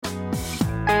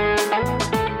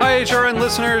HRN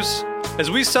listeners.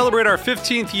 As we celebrate our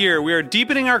 15th year, we are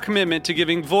deepening our commitment to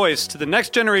giving voice to the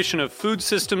next generation of food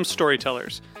systems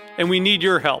storytellers, and we need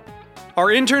your help. Our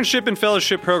internship and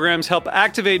fellowship programs help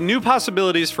activate new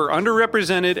possibilities for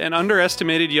underrepresented and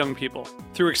underestimated young people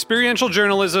through experiential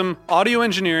journalism, audio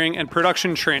engineering, and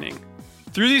production training.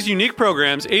 Through these unique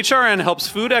programs, HRN helps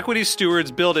food equity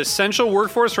stewards build essential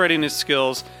workforce readiness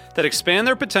skills that expand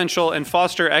their potential and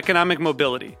foster economic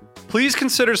mobility. Please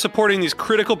consider supporting these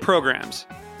critical programs.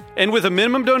 And with a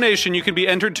minimum donation, you can be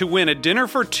entered to win a dinner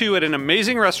for two at an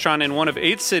amazing restaurant in one of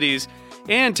 8 cities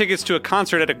and tickets to a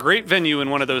concert at a great venue in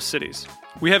one of those cities.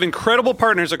 We have incredible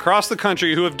partners across the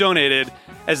country who have donated,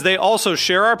 as they also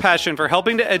share our passion for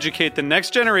helping to educate the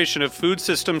next generation of food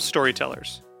systems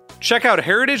storytellers. Check out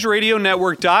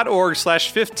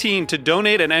heritageradionetwork.org/15 to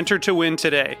donate and enter to win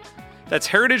today. That's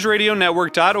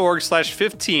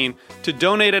heritageradionetwork.org/15 to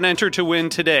donate and enter to win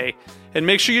today. And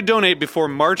make sure you donate before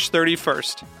March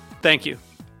 31st. Thank you.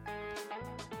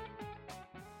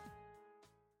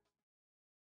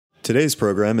 Today's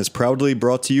program is proudly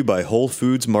brought to you by Whole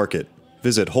Foods Market.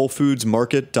 Visit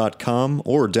WholeFoodsMarket.com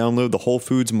or download the Whole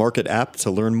Foods Market app to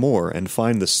learn more and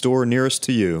find the store nearest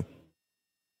to you.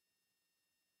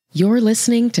 You're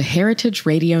listening to Heritage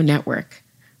Radio Network.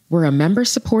 We're a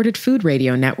member-supported food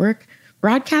radio network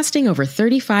broadcasting over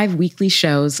 35 weekly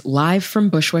shows live from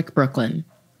Bushwick, Brooklyn.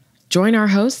 Join our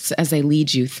hosts as they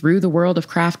lead you through the world of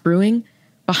craft brewing,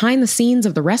 behind the scenes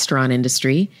of the restaurant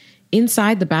industry,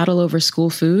 inside the battle over school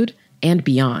food, and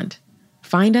beyond.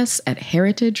 Find us at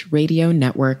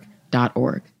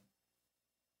heritageradionetwork.org.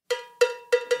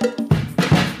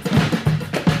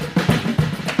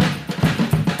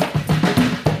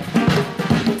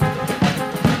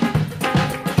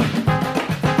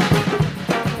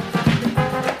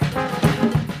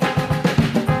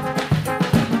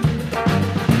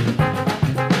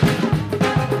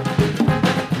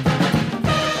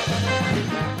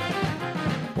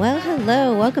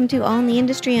 Hello, welcome to All in the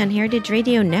Industry on Heritage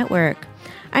Radio Network.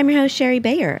 I'm your host, Sherry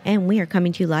Bayer, and we are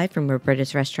coming to you live from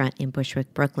Roberta's Restaurant in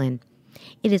Bushwick, Brooklyn.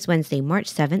 It is Wednesday, March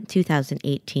 7th,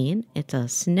 2018. It's a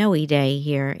snowy day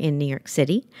here in New York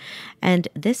City, and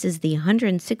this is the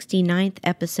 169th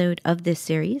episode of this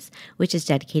series, which is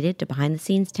dedicated to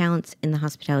behind-the-scenes talents in the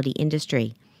hospitality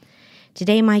industry.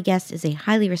 Today, my guest is a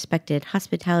highly respected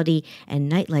hospitality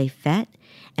and nightlife vet,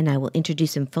 and I will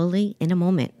introduce him fully in a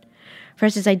moment.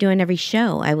 First, as I do on every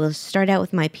show, I will start out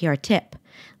with my PR tip.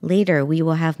 Later, we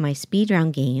will have my speed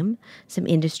round game, some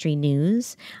industry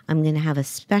news. I'm going to have a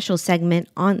special segment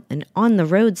an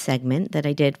on-the-road segment that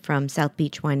I did from South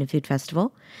Beach Wine and Food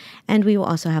Festival. And we will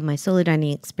also have my solo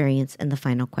dining experience and the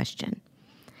final question.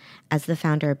 As the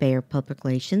founder of Bayer Public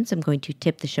Relations, I'm going to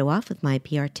tip the show off with my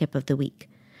PR tip of the week.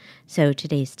 So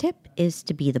today's tip is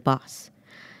to be the boss.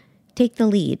 Take the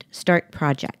lead, start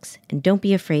projects, and don't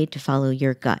be afraid to follow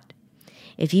your gut.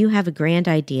 If you have a grand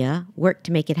idea, work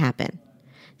to make it happen.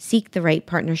 Seek the right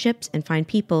partnerships and find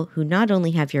people who not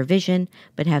only have your vision,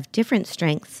 but have different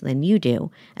strengths than you do,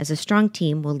 as a strong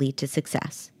team will lead to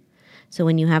success. So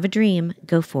when you have a dream,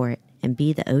 go for it and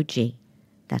be the OG.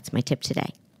 That's my tip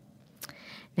today.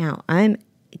 Now, I'm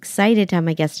excited to have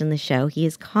my guest on the show. He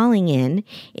is calling in.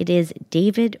 It is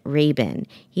David Rabin.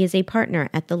 He is a partner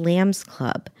at the Lambs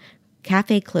Club,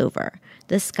 Cafe Clover,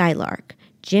 the Skylark,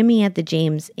 Jimmy at the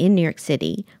James in New York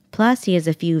City, plus he has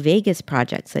a few Vegas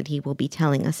projects that he will be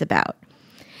telling us about.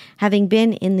 Having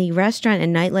been in the restaurant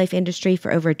and nightlife industry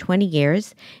for over 20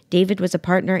 years, David was a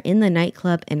partner in the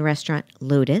nightclub and restaurant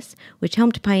Lotus, which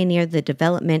helped pioneer the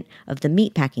development of the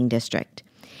meatpacking district.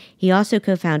 He also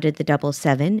co-founded the Double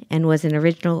Seven and was an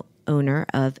original owner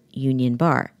of Union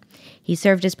Bar. He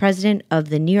served as president of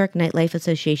the New York Nightlife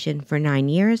Association for 9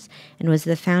 years and was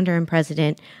the founder and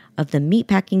president of the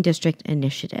Meatpacking District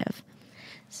Initiative.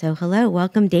 So hello,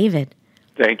 welcome, David.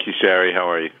 Thank you, Sherry. How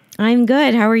are you? I'm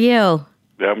good. How are you?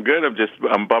 I'm good.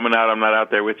 I'm bumming out I'm not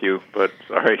out there with you, but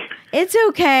sorry. It's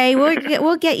okay.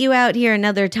 We'll get you out here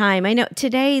another time. I know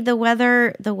today the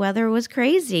weather was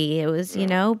crazy. It was,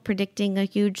 predicting a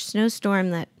huge snowstorm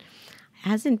that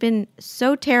hasn't been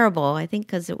so terrible, I think,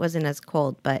 because it wasn't as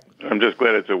cold. But I'm just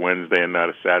glad it's a Wednesday and not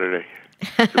a Saturday,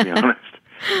 to be honest.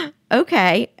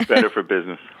 Okay. Better for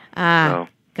business.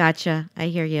 Gotcha. I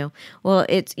hear you. Well,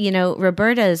 it's,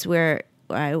 Roberta's where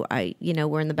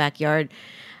we're in the backyard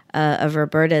of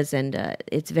Roberta's, and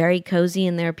it's very cozy,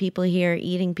 and there are people here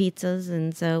eating pizzas,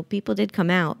 and so people did come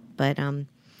out. But,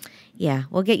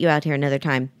 we'll get you out here another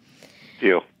time.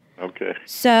 Deal. Okay.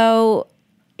 So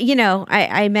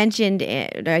I mentioned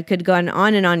I could go on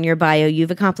and on your bio.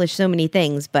 You've accomplished so many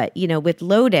things, but with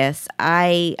Lotus,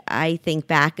 I think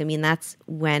back. I mean, that's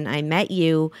when I met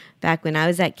you back when I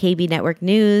was at KB Network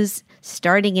News,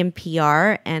 starting in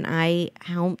PR, and I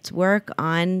helped work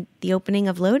on the opening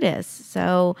of Lotus.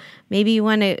 So maybe you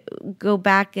want to go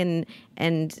back and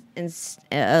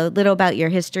a little about your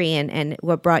history and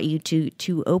what brought you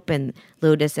to open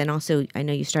Lotus, and also I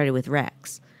know you started with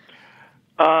Rex.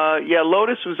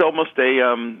 Lotus was almost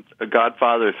a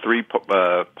Godfather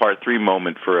part 3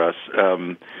 moment for us.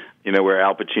 Where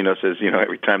Al Pacino says,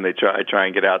 every time I try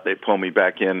and get out, they pull me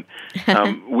back in.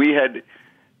 We had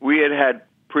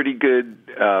pretty good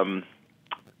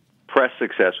press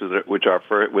success with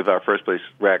our first place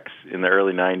Rex in the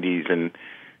early '90s, and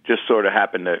just sort of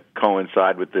happened to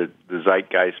coincide with the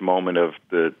zeitgeist moment of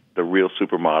the real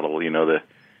supermodel, the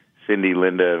Cindy,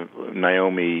 Linda,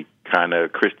 Naomi kind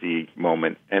of Christy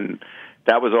moment, and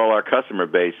that was all our customer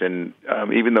base. And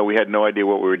even though we had no idea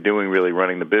what we were doing, really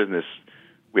running the business,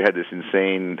 we had this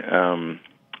insane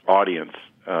audience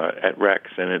at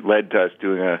Rex, and it led to us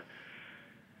doing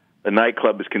a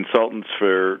nightclub as consultants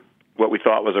for what we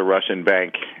thought was a Russian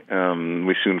bank.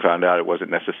 We soon found out it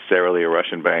wasn't necessarily a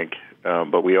Russian bank,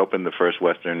 but we opened the first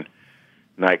Western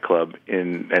nightclub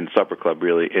and supper club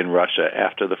really in Russia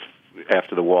after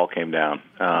the wall came down.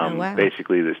 Wow.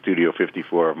 Basically, the Studio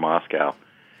 54 of Moscow,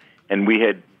 and we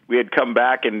had come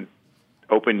back and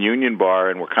opened Union Bar,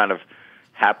 and we're kind of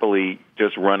happily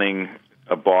just running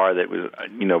a bar that was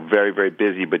very, very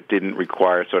busy, but didn't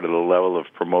require sort of the level of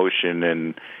promotion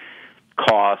and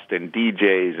cost and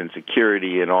DJs and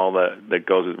security and all that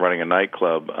goes with running a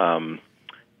nightclub,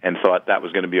 and thought that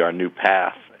was going to be our new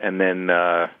path. And then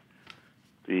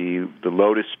the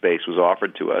Lotus space was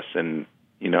offered to us, and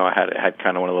I had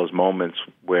kind of one of those moments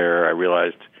where I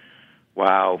realized,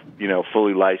 wow,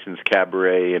 fully licensed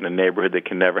cabaret in a neighborhood that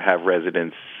can never have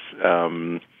residents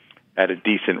at a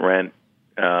decent rent,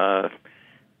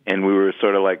 and we were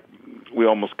sort of like, we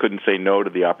almost couldn't say no to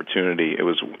the opportunity. It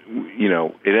was,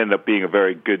 it ended up being a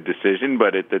very good decision,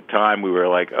 but at the time we were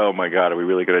like, oh my God, are we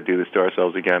really going to do this to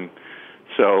ourselves again?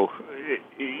 So,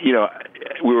 we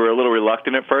were a little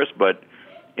reluctant at first, but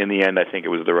in the end, I think it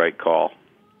was the right call.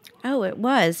 Oh, it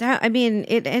was. I mean,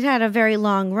 it had a very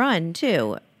long run,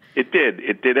 too. It did.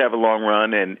 It did have a long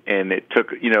run, and it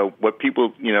took, what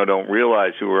people, don't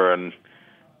realize who are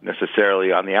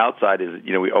necessarily on the outside is,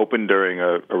 we opened during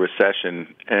a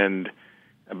recession, and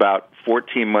about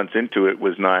 14 months into it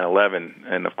was 9/11.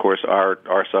 And, of course,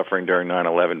 our suffering during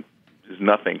 9/11 is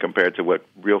nothing compared to what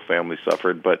real families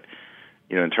suffered, but,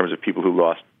 in terms of people who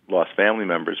lost family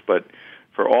members. But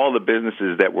for all the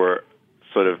businesses that were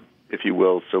sort of, if you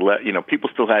will, people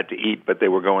still had to eat, but they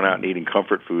were going out and eating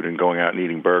comfort food and going out and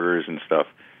eating burgers and stuff.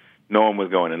 No one was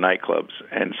going to nightclubs.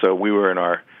 And so we were in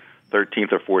our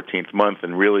 13th or 14th month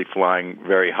and really flying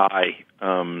very high.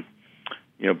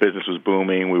 Business was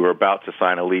booming. We were about to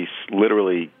sign a lease,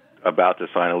 literally about to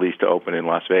sign a lease to open in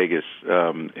Las Vegas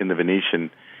in the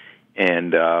Venetian.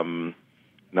 And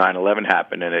 9/11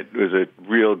 happened, and it was a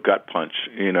real gut punch,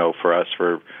 for us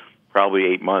for probably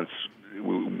 8 months.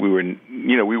 We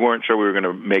weren't sure we were going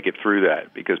to make it through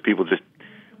that because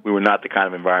we were not the kind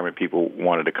of environment people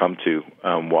wanted to come to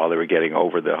while they were getting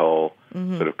over the whole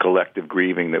sort of collective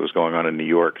grieving that was going on in New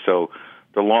York. So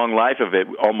the long life of it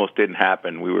almost didn't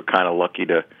happen. We were kind of lucky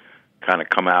to kind of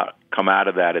come out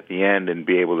of that at the end and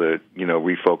be able to,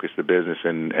 refocus the business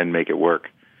and make it work.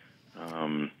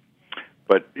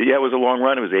 But yeah, it was a long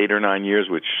run. It was 8 or 9 years,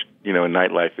 which, in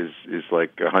nightlife is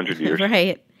like 100 years.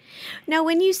 Right. Now,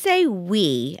 when you say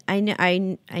we,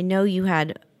 I know you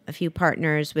had a few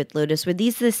partners with Lotus. Were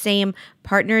these the same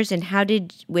partners, and how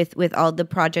did with all the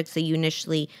projects that you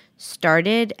initially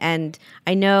started? And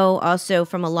I know also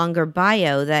from a longer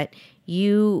bio that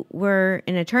you were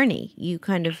an attorney. You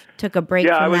kind of took a break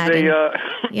from that.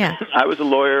 I was a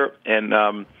lawyer,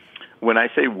 and when I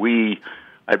say we,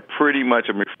 I pretty much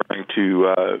am referring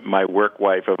to my work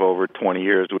wife of over 20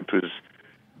 years, which was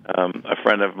a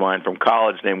friend of mine from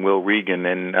college named Will Regan,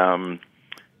 and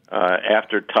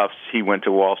after Tufts, he went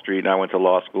to Wall Street, and I went to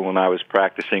law school, and I was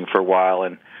practicing for a while,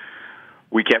 and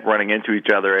we kept running into each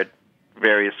other at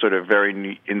various sort of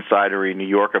very insidery New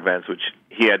York events, which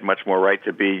he had much more right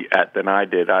to be at than I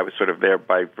did. I was sort of there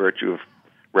by virtue of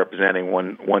representing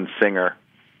one singer,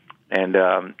 and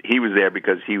he was there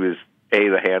because he was, A,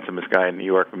 the handsomest guy in New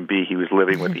York, and B, he was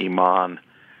living with Iman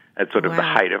at sort of the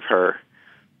height of her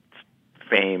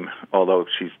fame, although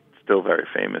she's still very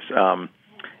famous.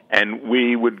 And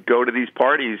we would go to these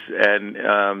parties and,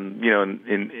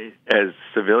 as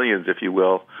civilians, if you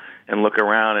will, and look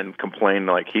around and complain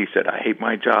like he said, I hate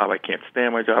my job, I can't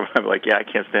stand my job. I'm like, yeah, I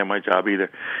can't stand my job either.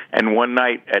 And one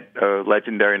night at a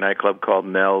legendary nightclub called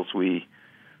Nell's, we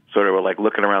sort of were like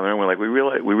looking around the room. We're like, we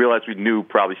realized we knew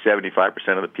probably 75%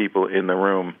 of the people in the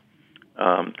room,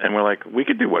 and we're like, we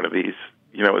could do one of these.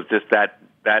 You know, it was just that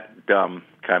dumb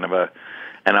kind of a.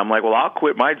 And I'm like, well, I'll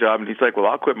quit my job, and he's like, well,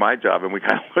 I'll quit my job, and we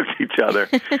kind of looked at each other,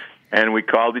 and we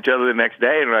called each other the next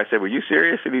day, and I said, were you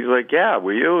serious? And he's like, yeah,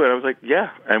 were you? And I was like, yeah,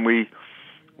 and we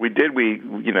did. We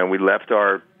left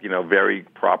our very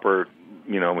proper.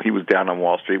 He was down on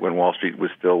Wall Street when Wall Street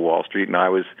was still Wall Street, and I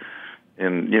was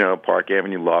in Park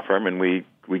Avenue law firm, and we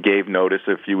gave notice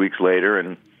a few weeks later,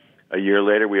 and a year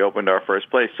later we opened our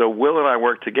first place. So Will and I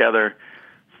worked together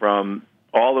from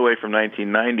all the way from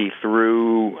 1990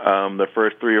 through the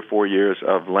first 3 or 4 years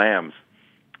of Lamb's,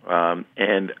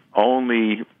 and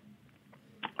only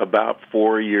about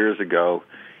 4 years ago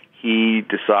he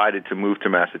decided to move to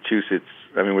Massachusetts.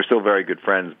 I mean, we're still very good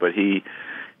friends, but his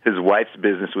wife's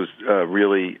business was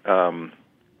really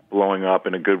blowing up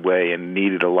in a good way and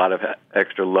needed a lot of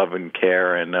extra love and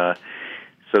care, and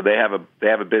so they have a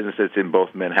business that's in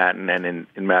both Manhattan and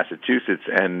in Massachusetts,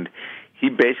 and he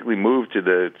basically moved to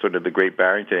the sort of the Great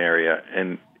Barrington area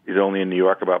and is only in New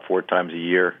York about 4 times a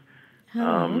year.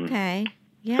 Oh, okay.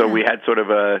 Yeah. So we had sort of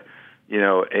a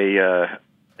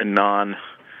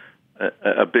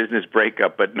business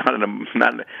breakup, but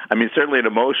certainly an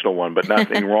emotional one, but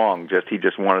nothing wrong. He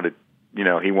just wanted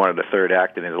to, he wanted a third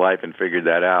act in his life and figured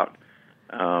that out.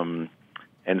 And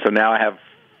so now I have,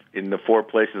 in the 4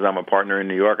 places I'm a partner in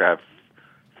New York, I have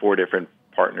 4 different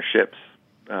partnerships,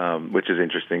 which is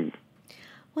interesting.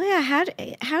 Well, yeah.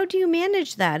 How do you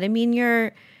manage that? I mean,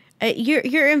 you're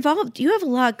involved. You have a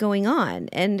lot going on,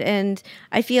 and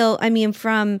I feel. I mean,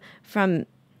 from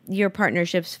your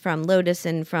partnerships from Lotus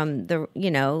and from the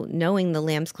knowing the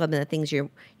Lamb's Club and the things you're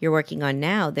working on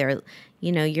now,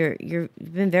 you've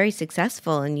been very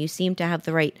successful, and you seem to have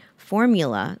the right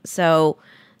formula. So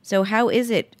how is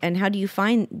it, and how do you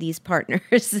find these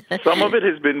partners? Some of it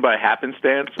has been by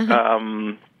happenstance.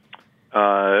 A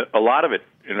lot of it.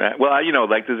 Well,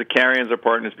 like the Zakarians are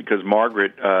partners because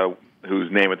Margaret,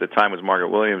 whose name at the time was Margaret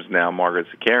Williams, now Margaret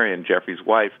Zakarian, Jeffrey's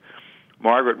wife.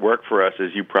 Margaret worked for us,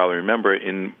 as you probably remember,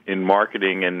 in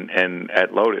marketing and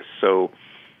at Lotus. So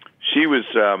she was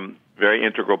very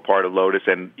integral part of Lotus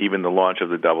and even the launch of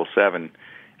the 777.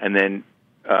 And then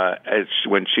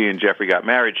when she and Jeffrey got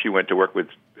married, she went to work with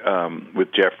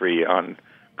Jeffrey on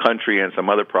Country and some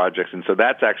other projects. And so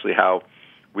that's actually how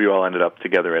we all ended up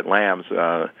together at Lamb's.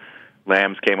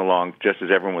 Lamb's came along just as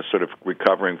everyone was sort of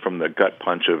recovering from the gut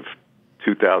punch of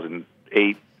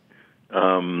 2008,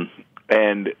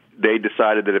 and they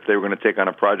decided that if they were going to take on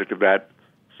a project of that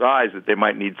size, that they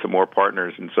might need some more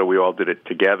partners, and so we all did it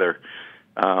together.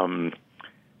 The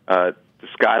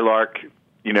Skylark,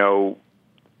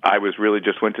 I was really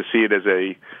just went to see it as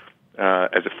a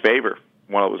favor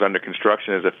while it was under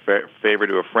construction, as a favor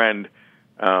to a friend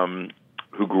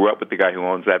who grew up with the guy who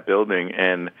owns that building.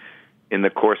 And in the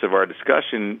course of our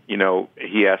discussion,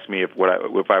 he asked me if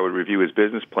I would review his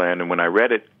business plan, and when I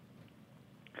read it,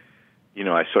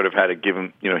 I sort of had to give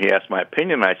him, he asked my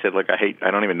opinion, and I said, look, I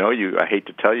don't even know you, I hate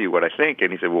to tell you what I think. And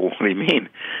he said, well, what do you mean?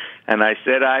 And I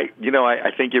said, I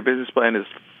think your business plan is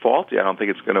faulty, I don't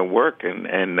think it's going to work. And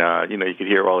you could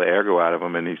hear all the ergo out of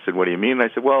him, and he said, what do you mean? And I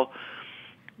said, well,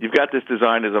 you've got this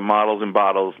designed as a Models and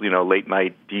Bottles, late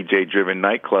night DJ-driven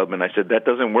nightclub, and I said, that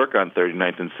doesn't work on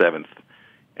 39th and 7th.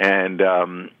 And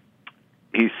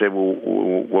he said, well,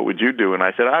 what would you do? And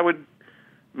I said, I would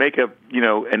make an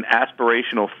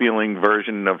aspirational feeling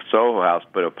version of Soho House,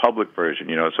 but a public version,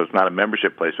 so it's not a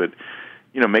membership place, but,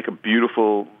 make a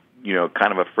beautiful,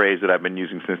 kind of a phrase that I've been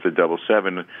using since the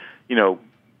 777,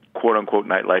 quote-unquote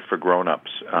nightlife for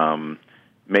grown-ups.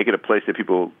 Make it a place that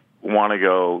people want to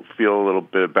go, feel a little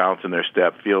bit of bounce in their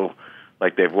step, feel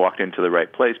like they've walked into the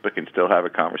right place, but can still have a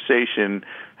conversation,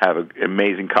 have an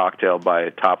amazing cocktail by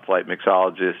a top-flight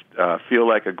mixologist, feel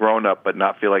like a grown-up, but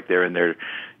not feel like they're in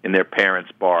their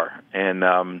parents' bar. And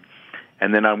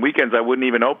then on weekends, I wouldn't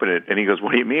even open it. And he goes,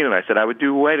 what do you mean? And I said, I would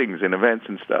do weddings and events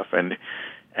and stuff. And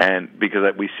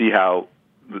because we see how,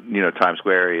 Times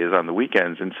Square area is on the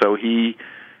weekends. And so he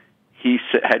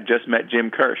had just met Jim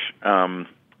Kirsch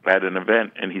at an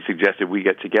event, and he suggested we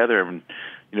get together. And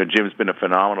Jim's been a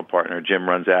phenomenal partner. Jim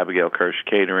runs Abigail Kirsch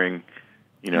Catering.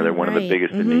 They're one of the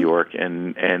biggest in New York,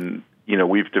 and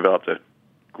we've developed a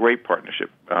great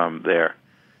partnership there.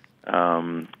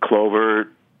 Clover,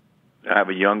 I have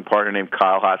a young partner named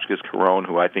Kyle Hotchkiss-Carone,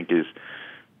 who I think is,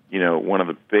 one of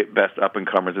the best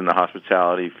up-and-comers in the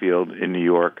hospitality field in New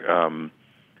York.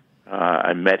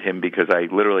 I met him because I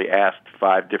literally asked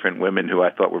 5 different women who I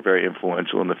thought were very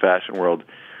influential in the fashion world,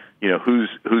 who's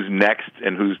next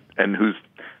and who's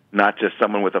not just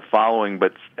someone with a following,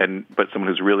 but someone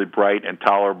who's really bright and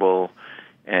tolerable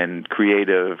and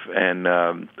creative.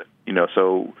 And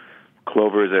so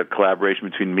Clover is a collaboration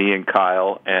between me and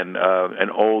Kyle and an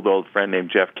old friend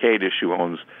named Jeff Kadish, who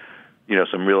owns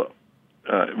some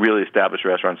really established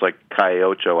restaurants like Calle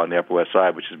Ocho on the Upper West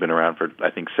Side, which has been around for I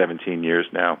think 17 years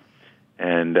now.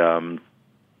 And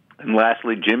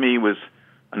lastly, Jimmy was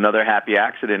another happy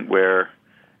accident where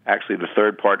actually the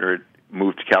third partner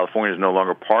moved to California, is no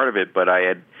longer part of it, but I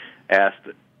had asked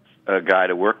a guy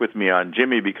to work with me on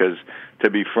Jimmy because, to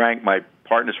be frank, my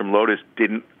partners from Lotus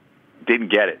didn't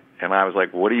get it. And I was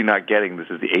like, what are you not getting? This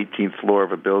is the 18th floor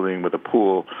of a building with a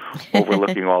pool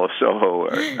overlooking all of Soho.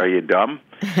 Are you dumb?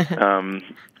 And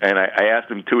I asked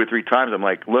him 2 or 3 times. I'm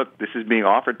like, look, this is being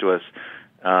offered to us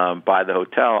by the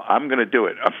hotel. I'm going to do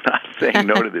it. I'm not saying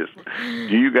no to this.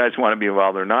 Do you guys want to be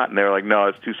involved or not? And they were like, no,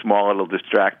 it's too small. It'll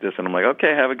distract us. And I'm like,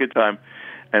 okay, have a good time.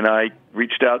 And I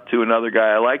reached out to another guy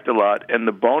I liked a lot. And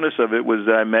the bonus of it was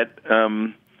that I met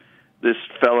this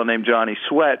fellow named Johnny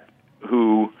Sweat,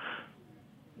 who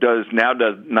he's not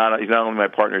only my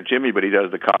partner Jimmy, but he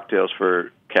does the cocktails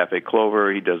for Cafe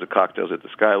Clover. He does the cocktails at the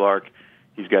Skylark.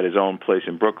 He's got his own place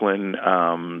in Brooklyn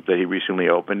that he recently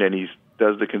opened, and he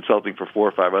does the consulting for 4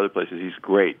 or 5 other places. He's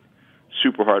great,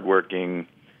 super hardworking,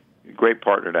 great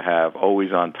partner to have,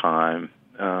 always on time.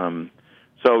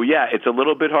 So yeah, it's a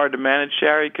little bit hard to manage,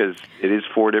 Sherry, because it is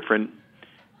 4 different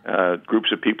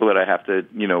groups of people that I have to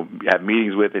have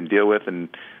meetings with and deal with,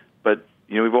 but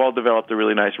we've all developed a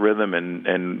really nice rhythm,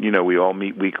 and we all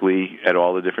meet weekly at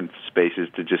all the different spaces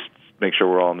to just make sure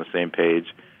we're all on the same page.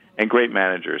 And great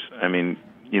managers. I mean,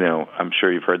 I'm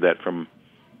sure you've heard that from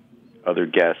other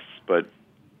guests, but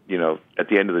at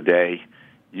the end of the day,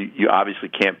 you obviously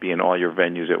can't be in all your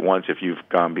venues at once if you've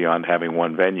gone beyond having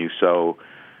one venue. So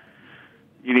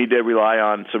you need to rely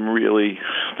on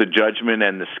the judgment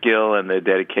and the skill and the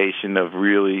dedication of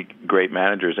really great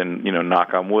managers. And,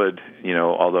 knock on wood,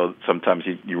 although sometimes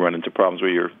you run into problems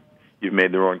where you've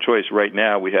made the wrong choice. Right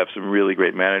now, we have some really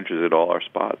great managers at all our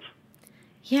spots.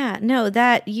 Yeah, no,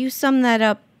 that you sum that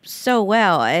up so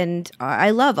well. And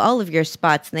I love all of your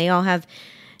spots, and they all have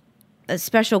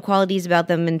special qualities about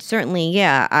them. And certainly,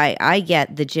 yeah, I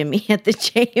get the Jimmy at the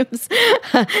James.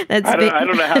 I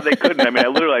don't know how they couldn't. I mean,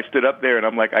 I stood up there and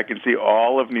I'm like, I can see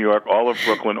all of New York, all of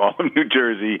Brooklyn, all of New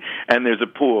Jersey, and there's a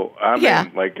pool.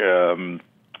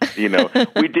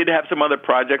 We did have some other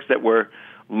projects that were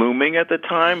looming at the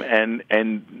time, and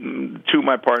 2 of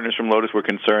my partners from Lotus were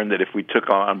concerned that if we took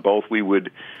on both, we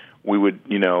would,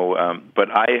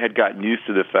 but I had gotten used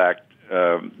to the fact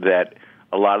that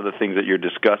a lot of the things that you're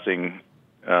discussing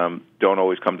don't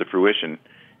always come to fruition.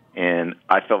 And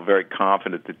I felt very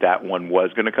confident that one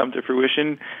was going to come to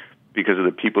fruition because of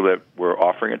the people that were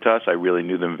offering it to us. I really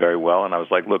knew them very well. And I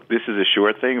was like, look, this is a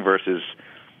sure thing versus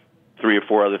 3 or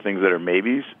 4 other things that are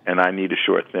maybes, and I need a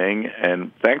sure thing.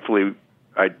 And thankfully,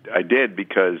 I did,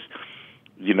 because,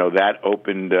 that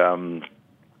opened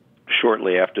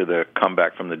shortly after the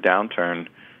comeback from the downturn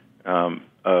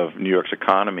of New York's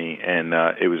economy, and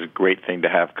it was a great thing to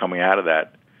have coming out of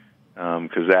that,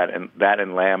 because that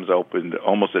and Lamb's opened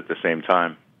almost at the same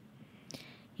time.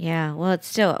 Yeah, well,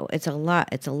 it's a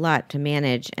lot to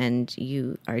manage, and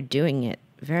you are doing it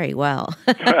very well.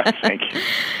 Thank you.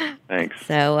 Thanks.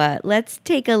 So let's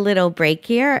take a little break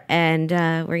here, and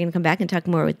we're going to come back and talk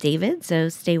more with David. So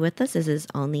stay with us. This is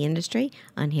All in the Industry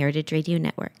on Heritage Radio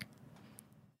Network.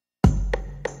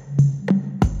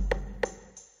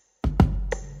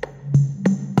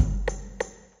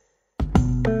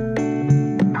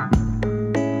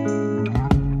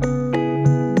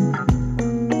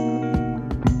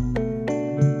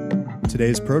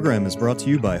 Today's program is brought to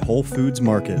you by Whole Foods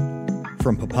Market.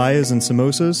 From papayas and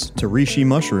samosas to reishi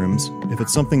mushrooms, if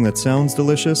it's something that sounds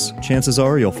delicious, chances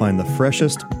are you'll find the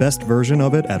freshest, best version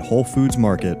of it at Whole Foods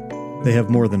Market. They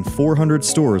have more than 400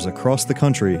 stores across the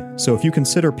country, so if you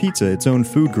consider pizza its own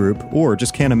food group or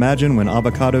just can't imagine when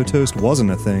avocado toast wasn't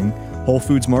a thing, Whole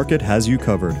Foods Market has you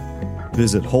covered.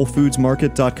 Visit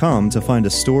WholeFoodsMarket.com to find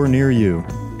a store near you.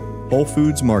 Whole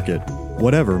Foods Market.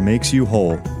 Whatever makes you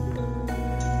whole.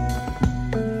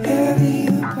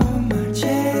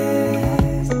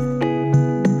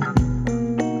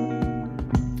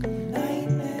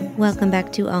 Welcome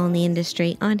back to All in the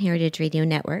Industry on Heritage Radio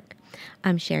Network.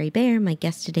 I'm Sherry Bayer. My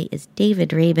guest today is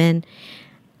David Rabin.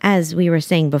 As we were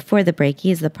saying before the break, he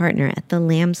is the partner at the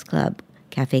Lambs Club,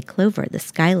 Cafe Clover, the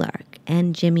Skylark,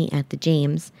 and Jimmy at the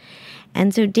James.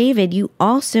 And so, David, you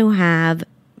also have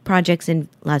projects in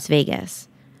Las Vegas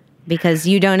because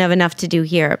you don't have enough to do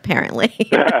here, apparently.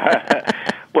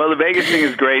 Well, the Vegas thing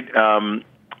is great.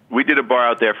 We did a bar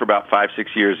out there for about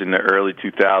 5-6 years in the early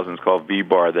 2000s called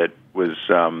V-Bar that was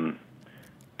a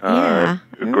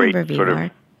great sort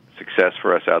of success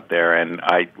for us out there. And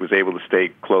I was able to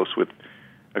stay close with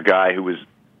a guy who was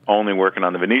only working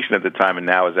on the Venetian at the time and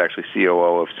now is actually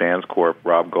COO of Sands Corp,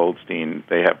 Rob Goldstein.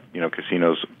 They have,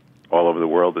 casinos all over the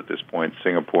world at this point,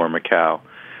 Singapore, Macau.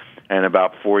 And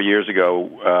about 4 years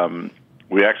ago,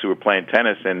 we actually were playing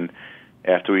tennis, and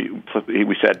after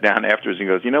we sat down afterwards, and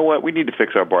he goes, "You know what? We need to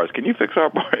fix our bars. Can you fix our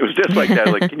bar?" It was just like that.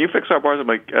 Like, "Can you fix our bars?" I'm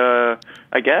like,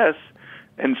 "I guess."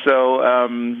 And so,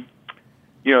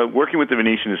 working with the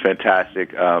Venetian is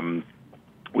fantastic.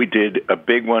 We did a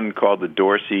big one called the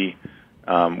Dorsey,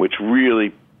 which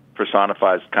really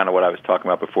personifies kind of what I was talking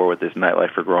about before with this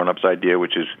nightlife for grown-ups idea,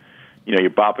 which is, you're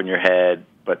bopping your head.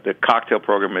 But the cocktail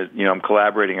program is, I'm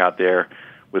collaborating out there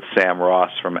with Sam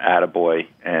Ross from Attaboy,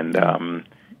 and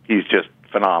he's just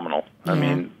phenomenal. Yeah. I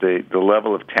mean, the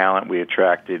level of talent we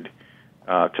attracted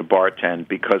to bartend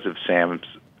because of Sam's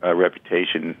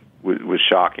reputation was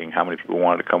shocking. How many people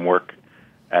wanted to come work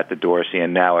at the Dorsey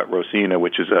and now at Rosina,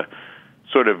 which is a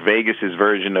sort of Vegas's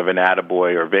version of an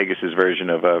Attaboy or Vegas's version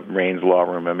of a Raines Law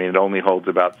Room. I mean, it only holds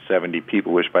about 70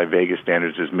 people, which by Vegas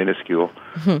standards is minuscule.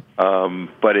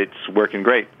 But it's working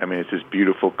great. I mean, it's this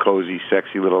beautiful, cozy,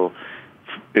 sexy little...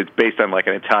 It's based on like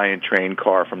an Italian train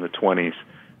car from the 20s.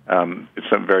 It's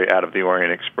some very out of the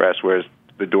Orient Express, whereas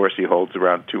the Dorsey holds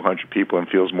around 200 people and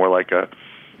feels more like a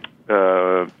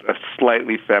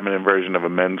slightly feminine version of a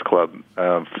men's club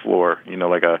floor,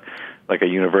 like a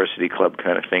university club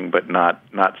kind of thing, but not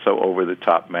so over the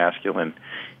top masculine.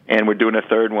 And we're doing a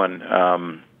third one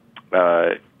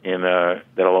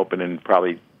that'll open in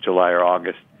probably July or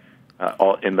August,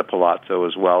 all in the Palazzo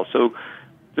as well. So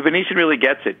the Venetian really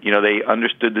gets it. They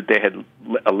understood that they had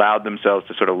allowed themselves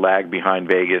to sort of lag behind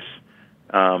Vegas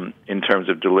in terms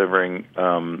of delivering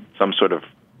some sort of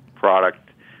product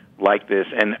like this.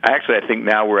 And actually, I think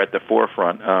now we're at the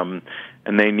forefront,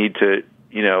 and they need to,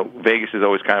 Vegas is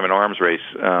always kind of an arms race.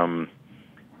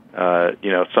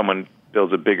 Someone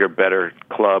builds a bigger, better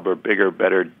club or bigger,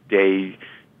 better day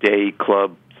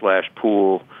club /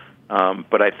 pool.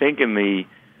 But I think in the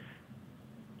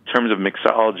terms of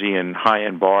mixology and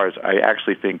high-end bars, I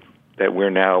actually think that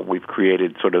we've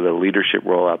created sort of the leadership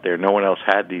role out there. No one else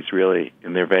had these really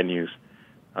in their venues.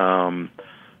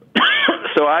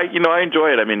 So I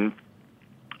enjoy it. I mean,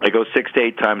 I go 6 to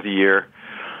 8 times a year,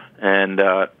 and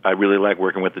I really like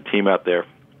working with the team out there.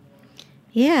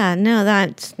 Yeah, no,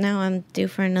 now I'm due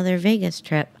for another Vegas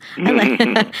trip.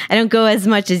 I don't go as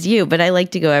much as you, but I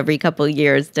like to go every couple of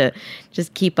years to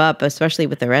just keep up, especially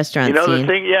with the restaurant scene. The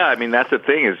thing, I mean, that's the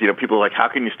thing is, people are like, how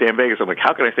can you stay in Vegas? I'm like,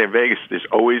 how can I stay in Vegas? There's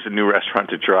always a new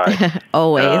restaurant to try.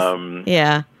 Always,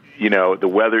 yeah. The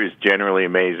weather is generally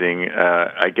amazing.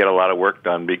 I get a lot of work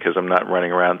done because I'm not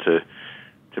running around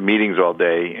to meetings all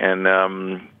day. And,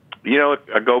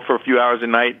 I go for a few hours a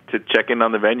night to check in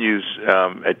on the venues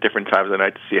at different times of the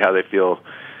night to see how they feel.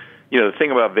 The thing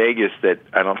about Vegas that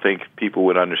I don't think people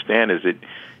would understand is that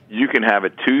you can have a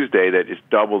Tuesday that is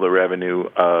double the revenue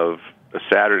of a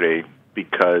Saturday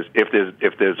because if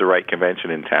there's the right convention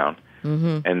in town.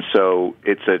 Mm-hmm. And so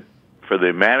for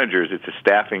the managers, it's a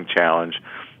staffing challenge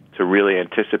to really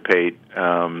anticipate,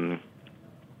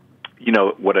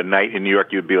 what a night in New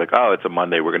York you would be like, oh, it's a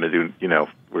Monday, we're going to do,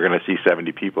 we're going to see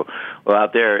 70 people. Well,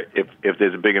 out there, if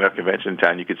there's a big enough convention in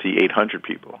town, you could see 800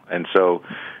 people. And so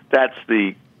that's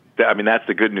the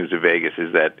good news of Vegas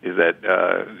is that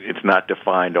it's not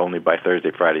defined only by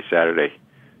Thursday, Friday, Saturday.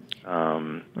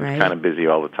 Right. It's kind of busy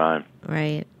all the time.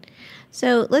 Right.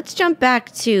 So let's jump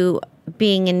back to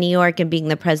being in New York and being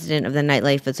the president of the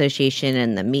Nightlife Association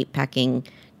and the Meatpacking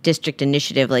District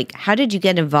Initiative. Like, how did you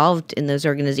get involved in those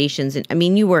organizations? And I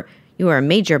mean, you were a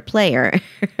major player.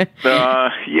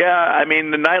 I mean,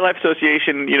 the Nightlife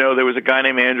Association, there was a guy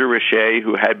named Andrew Richey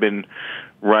who had been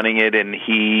running it, and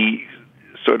he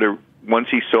sort of, once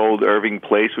he sold Irving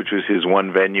Place, which was his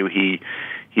one venue, he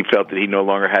felt that he no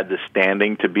longer had the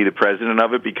standing to be the president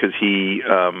of it because he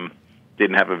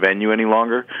didn't have a venue any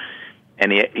longer.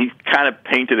 And he kind of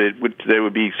painted it that it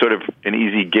would be sort of an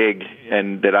easy gig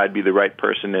and that I'd be the right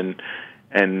person.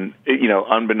 And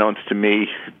unbeknownst to me,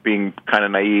 being kind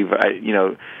of naive,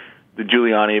 the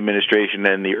Giuliani administration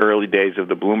and the early days of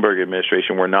the Bloomberg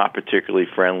administration were not particularly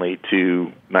friendly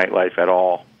to nightlife at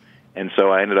all. And so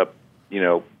I ended up,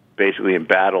 basically in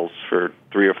battles for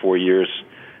 3 or 4 years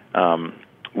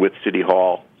with City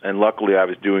Hall. And luckily I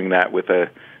was doing that with a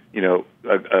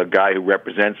guy who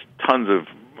represents tons of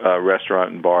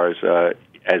restaurant and bars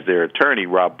as their attorney,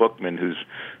 Rob Bookman, who's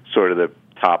sort of the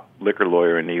top liquor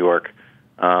lawyer in New York.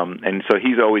 And so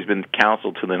he's always been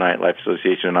counsel to the Nightlife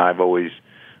Association, and I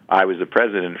was the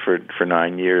president for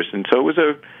 9 years. And so it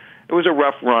was a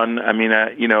rough run. I mean,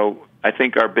 I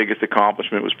think our biggest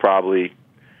accomplishment was probably,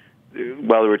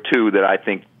 well, there were two that I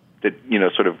think that,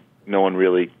 sort of no one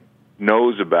really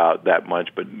knows about that much.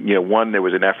 But, one, there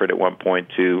was an effort at one point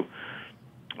to,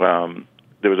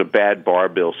 there was a bad bar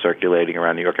bill circulating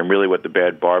around New York. And really what the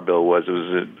bad bar bill was, it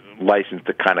was a license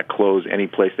to kind of close any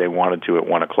place they wanted to at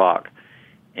 1 o'clock.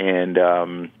 And,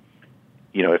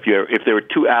 if there were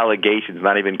two allegations,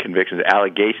 not even convictions,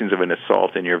 allegations of an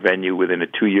assault in your venue within a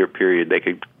 2-year period, they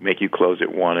could make you close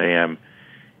at 1 a.m.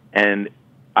 And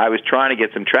I was trying to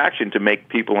get some traction to make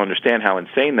people understand how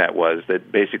insane that was,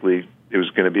 that basically it was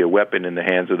going to be a weapon in the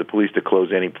hands of the police to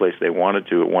close any place they wanted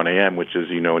to at 1 a.m., which is,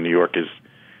 in New York is,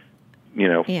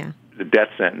 the death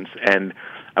sentence. And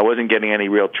I wasn't getting any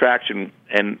real traction.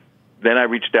 And then I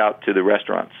reached out to the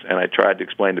restaurants, and I tried to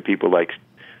explain to people like,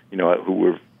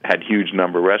 who had huge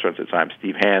number of restaurants at the time,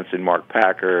 Steve Hansen, Mark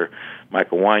Packer,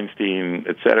 Michael Weinstein,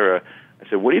 et cetera. I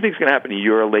said, what do you think is going to happen to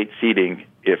your late seating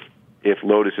if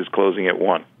Lotus is closing at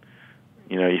 1?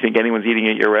 You think anyone's eating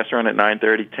at your restaurant at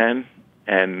 9:30, 10?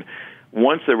 And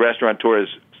once the restaurateurs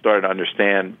started to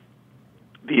understand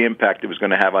the impact it was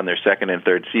going to have on their second and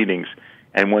third seatings,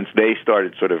 and once they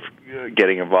started sort of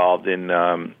getting involved in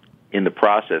the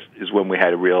process, is when we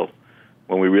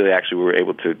really actually were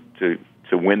able to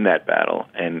win that battle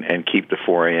and keep the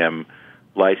 4 a.m.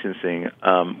 licensing,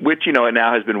 which, it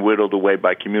now has been whittled away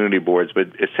by community boards, but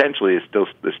essentially is still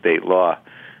the state law.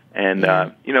 And,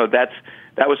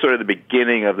 that was sort of the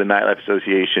beginning of the Nightlife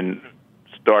Association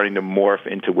starting to morph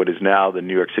into what is now the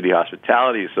New York City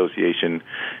Hospitality Association,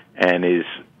 and is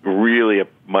really a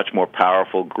much more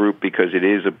powerful group because it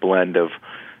is a blend of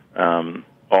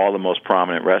all the most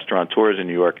prominent restaurateurs in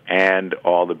New York and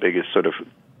all the biggest sort of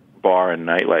bar and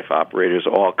nightlife operators,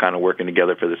 all kind of working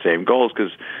together for the same goals,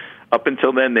 because up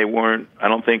until then they weren't. I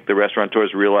don't think the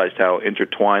restaurateurs realized how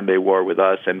intertwined they were with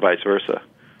us, and vice versa.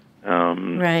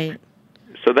 Right.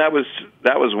 So that was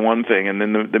one thing, and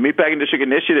then the Meatpacking District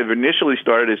Initiative initially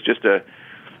started as just a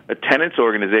tenants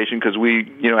organization, because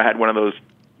we had one of those,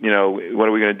 what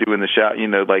are we going to do in the shower?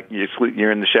 Like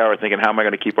you're in the shower thinking, how am I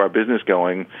going to keep our business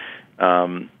going?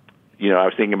 I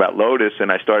was thinking about Lotus,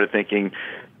 and I started thinking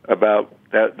about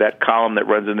that column that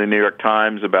runs in the New York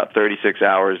Times about 36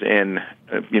 hours in,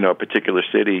 a particular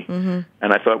city. Mm-hmm.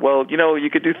 And I thought, well, you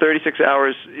could do 36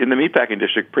 hours in the Meatpacking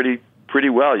District pretty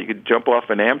well. You could jump off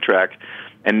an Amtrak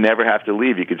and never have to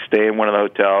leave. You could stay in one of the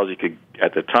hotels. You could,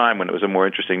 at the time when it was a more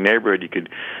interesting neighborhood, you could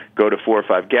go to 4 or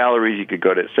 5 galleries. You could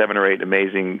go to 7 or 8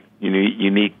 amazing,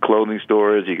 unique clothing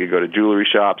stores. You could go to jewelry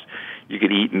shops. You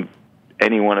could eat in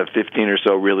any one of 15 or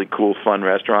so really cool, fun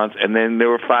restaurants. And then there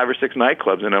were 5 or 6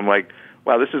 nightclubs. And I'm like,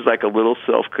 wow, this is like a little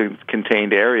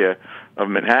self-contained area of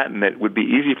Manhattan that would be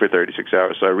easy for 36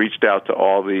 hours. So I reached out to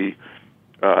all the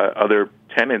other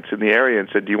tenants in the area and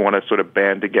said, do you want to sort of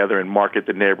band together and market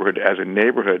the neighborhood as a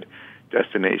neighborhood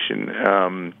destination?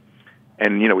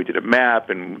 And, we did a map,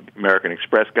 and American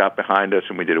Express got behind us,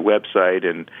 and we did a website,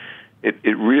 and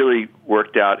it really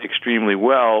worked out extremely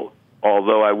well,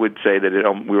 although I would say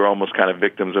that we were almost kind of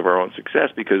victims of our own success,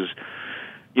 because,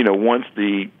 once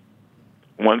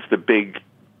the big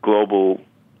global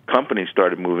companies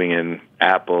started moving in,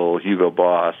 Apple, Hugo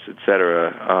Boss, et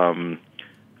cetera,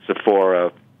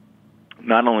 Sephora,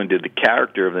 not only did the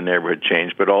character of the neighborhood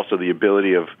change, but also the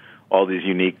ability of all these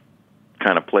unique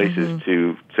kind of places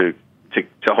to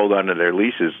hold on to their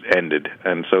leases ended.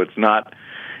 And so it's not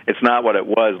what it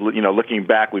was. Looking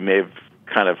back, we may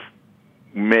have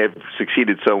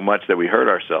succeeded so much that we hurt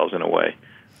ourselves in a way.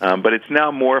 But it's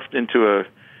now morphed into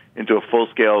a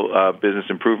full-scale business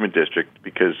improvement district,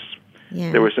 because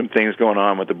there were some things going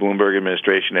on with the Bloomberg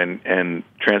administration and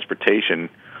transportation.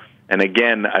 And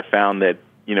again, I found that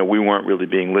we weren't really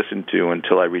being listened to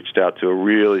until I reached out to a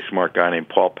really smart guy named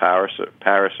Paul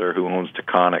Pariser, who owns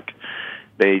Taconic.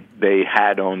 They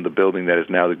had owned the building that is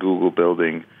now the Google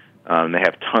building. They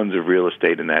have tons of real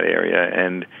estate in that area.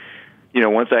 And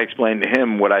once I explained to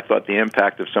him what I thought the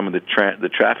impact of some of the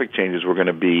traffic changes were going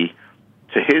to be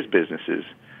to his businesses,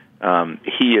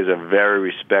 he, as a very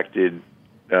respected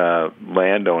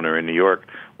landowner in New York,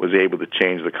 was able to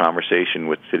change the conversation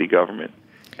with city government.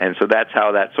 And so that's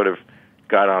how that sort of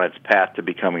got on its path to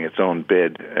becoming its own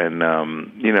bid. And now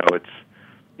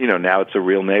it's a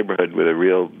real neighborhood with a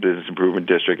real business improvement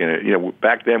district. And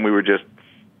back then we were just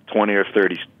 20 or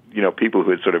 30 people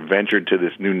who had sort of ventured to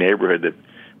this new neighborhood that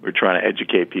we're trying to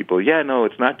educate people. Yeah, no,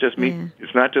 it's not just meat. Yeah.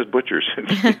 It's not just butchers.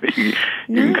 You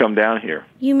can come down here.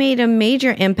 You made a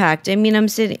major impact. I mean, I'm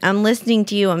listening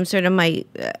to you. I'm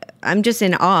just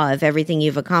in awe of everything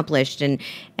you've accomplished and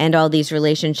all these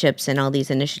relationships and all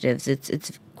these initiatives.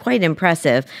 It's quite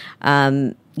impressive.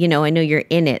 I know you're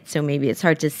in it, so maybe it's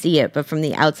hard to see it, but from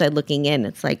the outside looking in,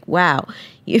 it's like, wow,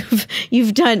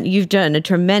 you've done a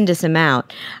tremendous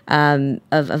amount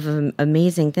of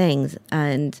amazing things.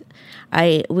 And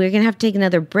we're going to have to take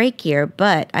another break here,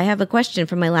 but I have a question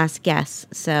from my last guest.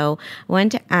 So I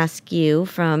wanted to ask you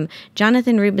from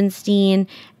Jonathan Rubenstein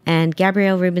and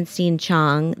Gabrielle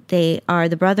Rubenstein-Chong. They are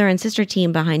the brother and sister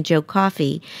team behind Joe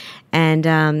Coffee,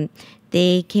 and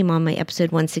they came on my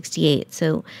episode 168.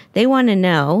 So they want to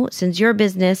know, since your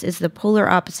business is the polar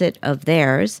opposite of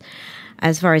theirs,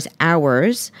 as far as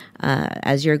hours,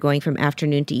 as you're going from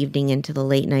afternoon to evening into the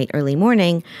late night, early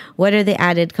morning, what are the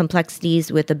added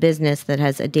complexities with a business that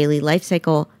has a daily life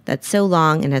cycle that's so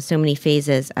long and has so many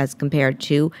phases as compared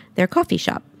to their coffee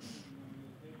shop?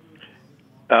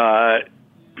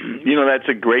 That's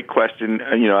a great question.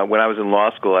 When I was in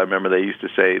law school, I remember they used to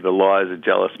say the law is a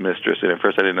jealous mistress, and at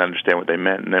first I didn't understand what they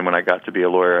meant. And then when I got to be a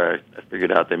lawyer, I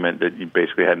figured out they meant that you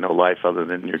basically had no life other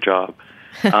than your job.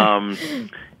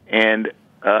 And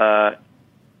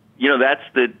that's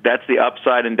the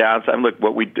upside and downside. Look,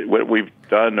 what we've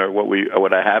done, or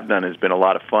what I have done, has been a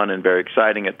lot of fun and very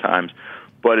exciting at times.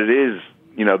 But it is,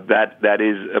 that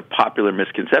is a popular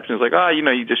misconception. It's like,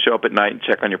 you just show up at night and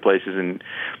check on your places, and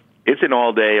it's an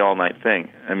all-day, all-night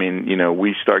thing. I mean,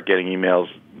 we start getting emails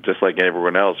just like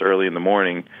everyone else early in the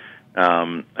morning.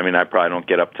 I probably don't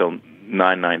get up till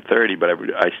 9:30, but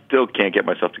I still can't get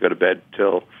myself to go to bed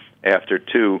till after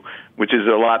 2, which is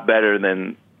a lot better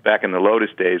than back in the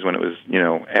Lotus days when it was,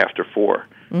 after 4.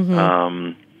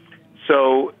 Mm-hmm.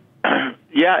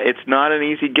 It's not an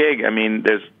easy gig. I mean,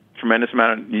 there's tremendous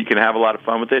amount you can have a lot of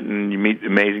fun with it, and you meet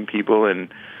amazing people.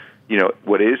 And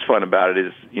what is fun about it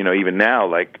is, even now,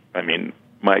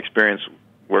 my experience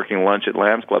working lunch at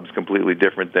Lamb's Club is completely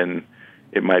different than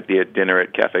it might be at dinner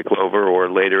at Cafe Clover or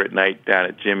later at night down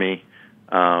at Jimmy.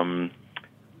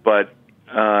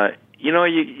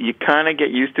 You kind of get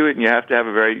used to it, and you have to have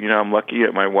a very, I'm lucky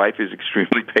that my wife is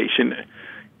extremely patient,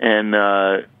 and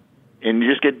you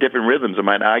just get different rhythms.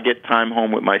 I get time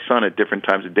home with my son at different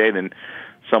times of day than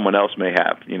someone else may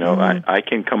have. Mm-hmm. I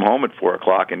can come home at 4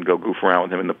 o'clock and go goof around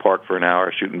with him in the park for an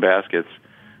hour shooting baskets,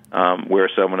 where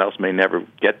someone else may never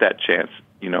get that chance,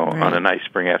 right, on a nice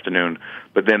spring afternoon.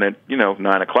 But then at,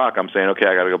 9 o'clock, I'm saying, okay,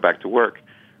 I got to go back to work,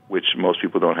 which most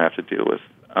people don't have to deal with.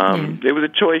 It was a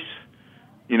choice,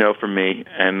 for me,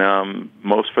 and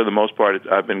for the most part,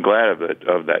 I've been glad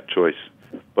of that choice.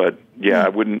 But I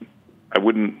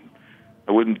wouldn't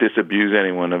disabuse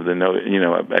anyone of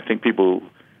the I think people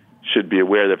should be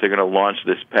aware that if they're going to launch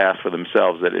this path for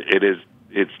themselves, that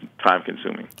it's time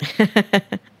consuming.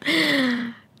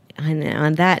 And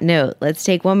on that note, let's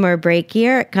take one more break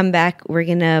here. Come back. We're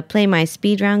going to play my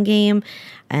speed round game,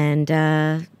 and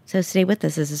so stay with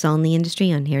us. This is All in the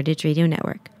Industry on Heritage Radio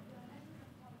Network.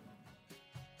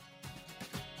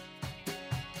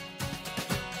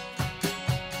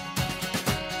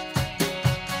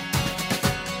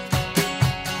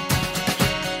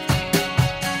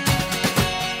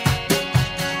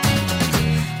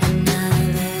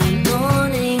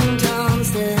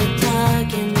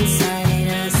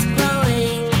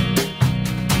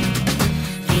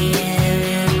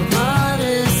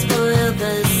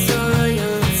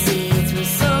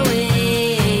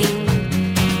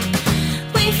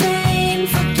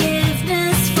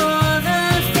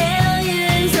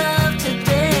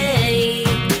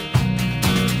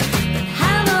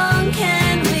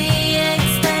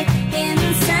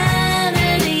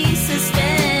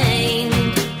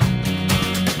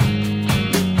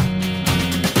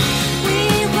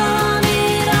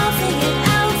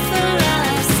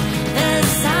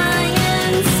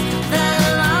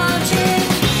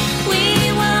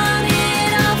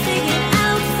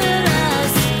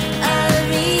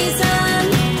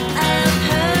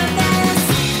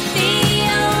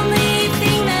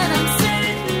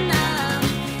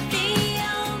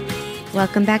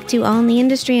 Welcome back to All in the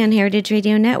Industry on Heritage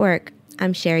Radio Network.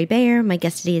 I'm Sherry Bayer. My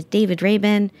guest today is David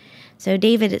Rabin. So,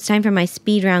 David, it's time for my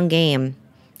speed round game.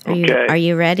 Are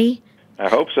you ready? I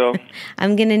hope so.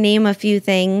 I'm going to name a few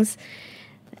things,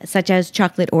 such as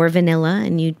chocolate or vanilla,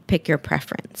 and you pick your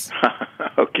preference.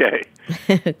 Okay.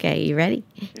 Okay, you ready?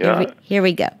 Yeah. Here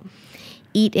we go.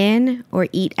 Eat in or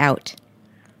eat out?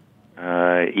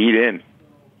 Eat in.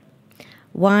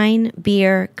 Wine,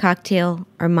 beer, cocktail,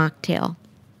 or mocktail?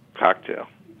 Cocktail.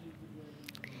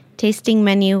 Tasting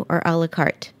menu or a la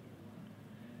carte?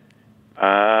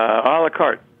 A la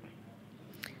carte.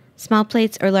 Small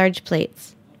plates or large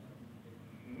plates?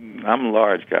 I'm a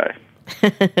large guy.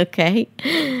 Okay.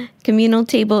 Communal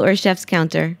table or chef's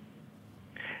counter?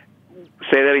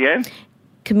 Say that again?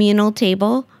 Communal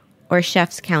table or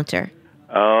chef's counter?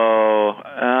 Oh,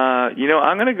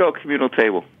 I'm going to go communal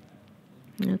table.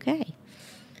 Okay.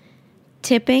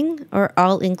 Tipping or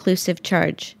all-inclusive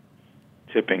charge?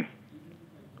 Tipping.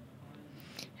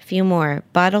 A few more.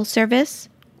 Bottle service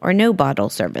or no bottle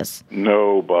service?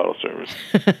 No bottle service.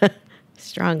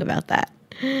 Strong about that.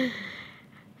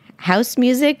 House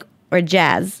music or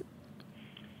jazz?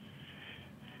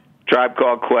 Tribe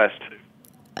Called Quest.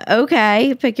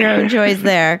 Okay, pick your own choice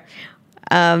there.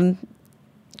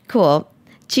 Cool.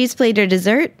 Cheese plate or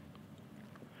dessert?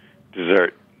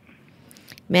 Dessert.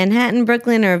 Manhattan,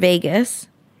 Brooklyn, or Vegas?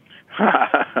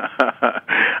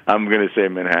 I'm going to say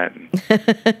Manhattan.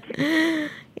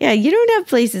 Yeah, you don't have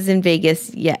places in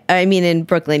Vegas yet. I mean, in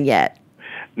Brooklyn yet.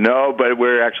 No, but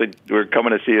we're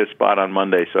coming to see a spot on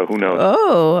Monday, so who knows?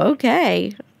 Oh,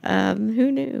 okay.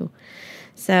 Who knew?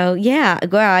 So, yeah,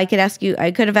 well, I could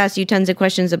have asked you tons of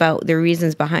questions about the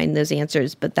reasons behind those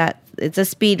answers, but it's a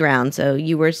speed round, so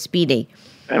you were speedy.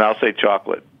 And I'll say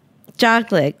chocolate.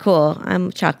 Chocolate, cool.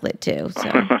 I'm chocolate too.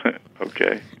 So.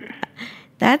 Okay.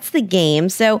 That's the game.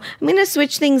 So I'm going to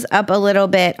switch things up a little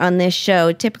bit on this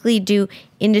show. Typically do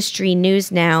industry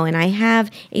news now, and I have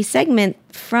a segment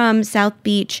from South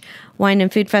Beach Wine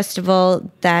and Food Festival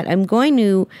that I'm going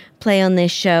to play on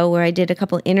this show, where I did a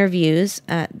couple interviews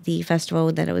at the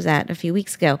festival that I was at a few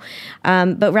weeks ago.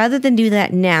 But rather than do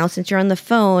that now, since you're on the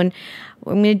phone,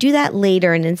 I'm going to do that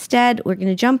later, and instead we're going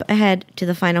to jump ahead to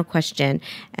the final question,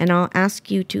 and I'll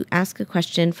ask you to ask a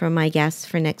question from my guests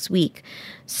for next week.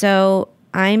 So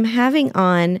I'm having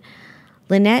on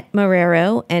Lynette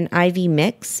Marrero and Ivy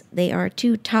Mix. They are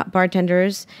two top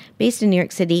bartenders based in New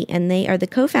York City, and they are the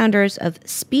co-founders of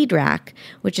Speed Rack,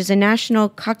 which is a national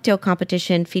cocktail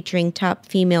competition featuring top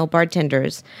female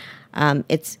bartenders.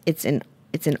 It's an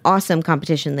awesome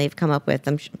competition they've come up with.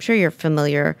 I'm sure you're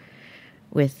familiar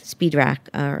with Speed Rack,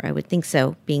 or I would think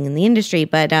so, being in the industry.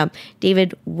 But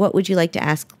David, what would you like to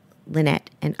ask Lynette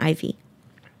and Ivy?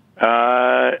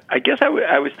 I guess I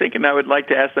was thinking I would like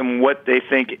to ask them what they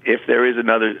think, if there is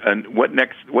another,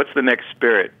 what's the next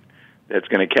spirit that's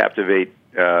going to captivate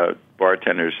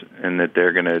bartenders, and that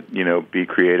they're going to, be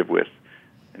creative with.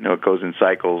 I know it goes in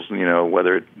cycles,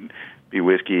 whether it be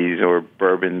whiskeys or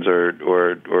bourbons or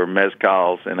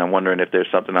mezcals, and I'm wondering if there's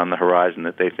something on the horizon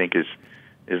that they think is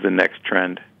the next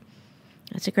trend.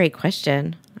 That's a great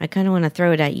question. I kind of want to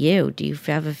throw it at you. Do you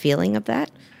have a feeling of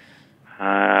that?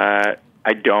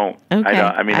 I don't. Okay.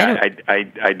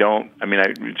 I don't.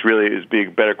 It'd be a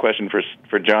better question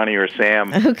for Johnny or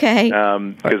Sam. Okay.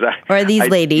 Or these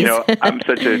ladies. I'm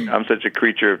such a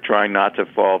creature of trying not to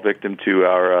fall victim to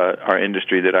our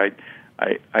industry that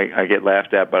I get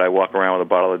laughed at, but I walk around with a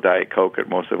bottle of Diet Coke at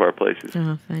most of our places.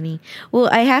 Oh, funny. Well,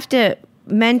 I have to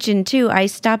mention too, I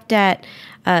stopped at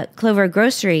Clover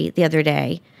Grocery the other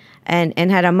day and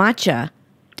had a matcha.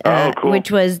 Cool.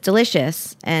 Which was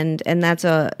delicious, and that's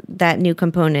that new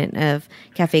component of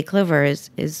Cafe Clover is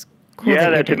cool.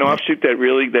 Yeah, that's an offshoot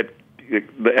that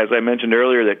as I mentioned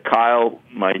earlier, that Kyle,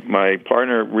 my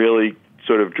partner, really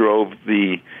sort of drove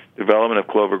the development of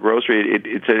Clover Grocery.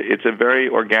 It's a very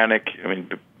organic.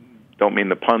 Don't mean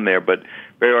the pun there, but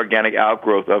very organic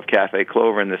outgrowth of Cafe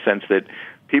Clover, in the sense that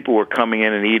people were coming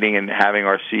in and eating and having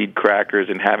our seed crackers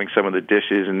and having some of the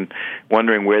dishes and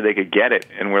wondering where they could get it.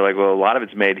 And we're like, well, a lot of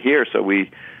it's made here. So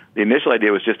the initial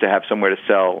idea was just to have somewhere to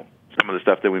sell some of the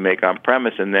stuff that we make on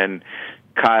premise. And then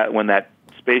Kyle, when that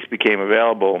space became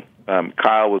available,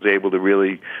 Kyle was able to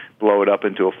really blow it up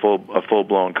into a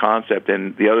full-blown concept.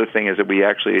 And the other thing is that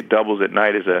it doubles at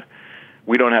night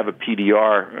we don't have a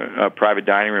PDR, a private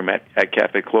dining room at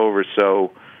Cafe Clover.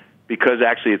 So because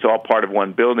actually it's all part of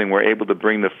one building, we're able to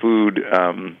bring the food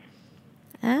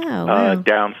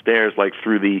downstairs, like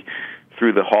through the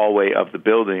hallway of the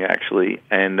building, actually.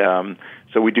 And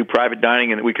so we do private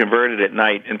dining, and we convert it at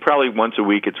night. And probably once a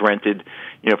week it's rented,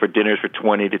 for dinners for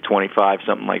 20 to 25,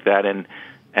 something like that. And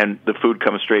the food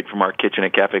comes straight from our kitchen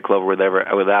at Cafe Clover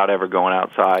without ever going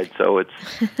outside. So it's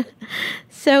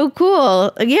so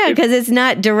cool. Yeah, because it's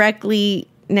not directly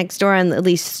next door on the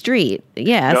least street.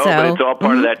 Yeah. No, but it's all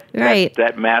part of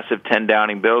that massive 10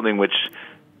 Downing building, which,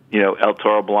 El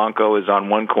Toro Blanco is on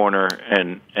one corner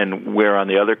and we're on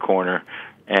the other corner,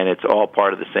 and it's all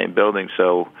part of the same building.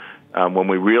 So when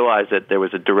we realized that there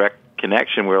was a direct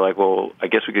connection, we were like, well, I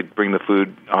guess we could bring the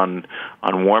food on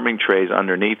warming trays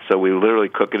underneath. So we literally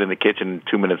cook it in the kitchen.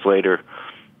 2 minutes later,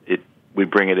 we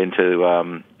bring it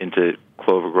into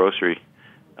Clover Grocery.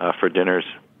 for dinners.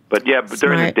 But yeah, but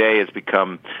during the day, it's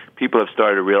become, people have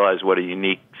started to realize what a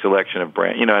unique selection of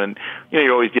brand. And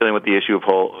you're always dealing with the issue of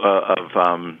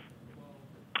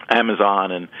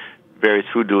Amazon and various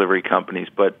food delivery companies,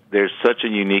 but there's such a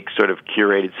unique sort of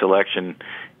curated selection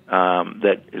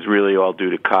that is really all due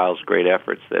to Kyle's great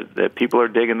efforts that people are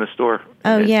digging the store.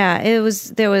 Oh yeah,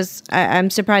 I'm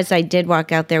surprised I did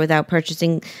walk out there without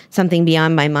purchasing something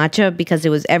beyond my matcha because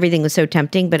everything was so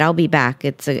tempting. But I'll be back.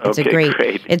 It's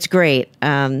great.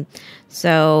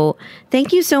 So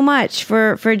thank you so much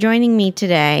for joining me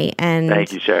today. And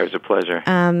thank you, Sherry. It was a pleasure.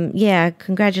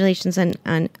 Congratulations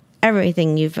on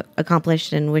everything you've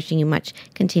accomplished, and wishing you much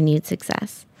continued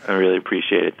success. I really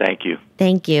appreciate it. Thank you.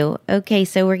 Thank you. Okay,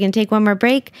 so we're going to take one more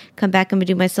break, come back and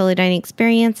do my solo dining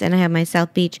experience, and I have my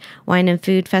South Beach Wine and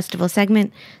Food Festival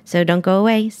segment. So don't go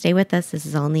away. Stay with us. This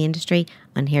is All in the Industry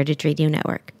on Heritage Radio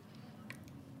Network.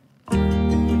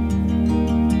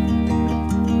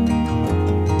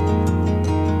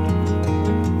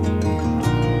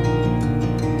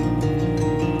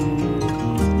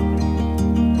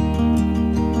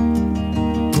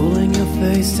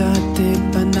 Face I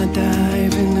dip and I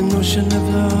dive in an ocean of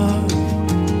love,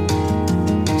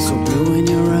 so blue in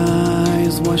your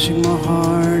eyes, washing my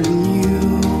heart in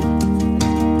you.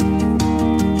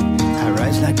 I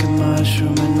rise like a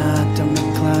mushroom, an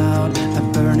atomic cloud, a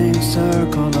burning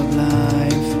circle of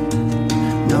life.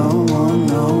 No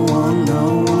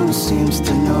one seems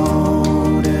to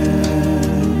notice.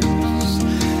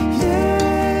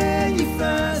 Yeah, you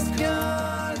first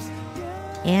got.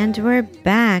 And we're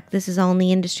back. This is All in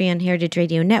the Industry on Heritage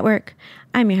Radio Network.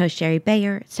 I'm your host, Sherry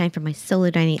Bayer. It's time for my solo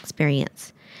dining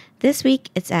experience. This week,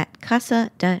 it's at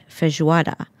Casa de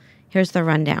Feijoada. Here's the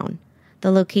rundown.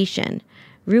 The location,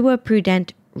 Rua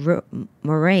Prudente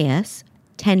Moraes,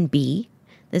 10B.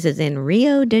 This is in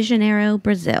Rio de Janeiro,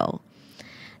 Brazil.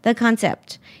 The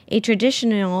concept, a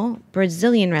traditional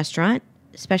Brazilian restaurant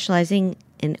specializing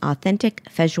in authentic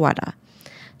feijoada.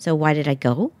 So why did I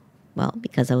go? Well,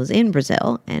 because I was in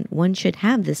Brazil, and one should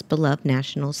have this beloved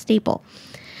national staple.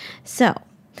 So,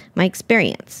 my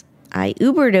experience. I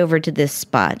Ubered over to this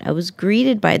spot. I was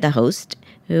greeted by the host,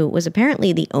 who was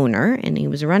apparently the owner, and he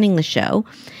was running the show.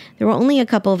 There were only a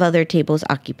couple of other tables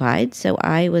occupied, so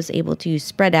I was able to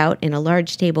spread out in a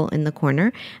large table in the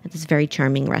corner at this very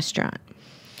charming restaurant.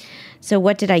 So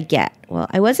what did I get? Well,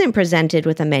 I wasn't presented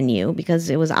with a menu because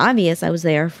it was obvious I was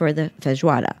there for the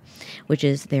feijoada, which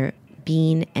is their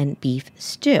bean and beef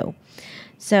stew.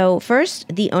 So first,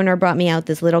 the owner brought me out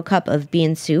this little cup of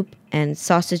bean soup and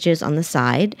sausages on the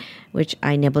side, which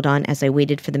I nibbled on as I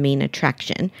waited for the main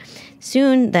attraction.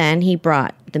 Soon then, he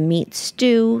brought the meat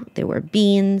stew. There were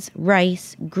beans,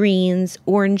 rice, greens,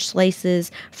 orange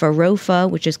slices, farofa,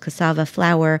 which is cassava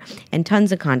flour, and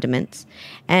tons of condiments.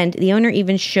 And the owner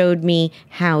even showed me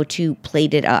how to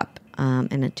plate it up.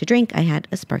 And to drink, I had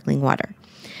a sparkling water.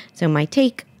 So my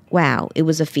take, wow, it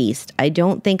was a feast. I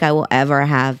don't think I will ever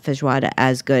have feijoada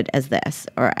as good as this,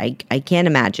 or I can't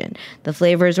imagine. The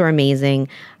flavors were amazing.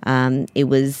 It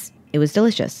was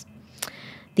delicious.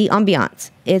 The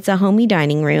ambiance. It's a homey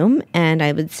dining room, and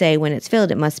I would say when it's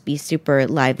filled, it must be super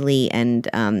lively and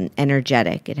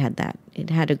energetic. It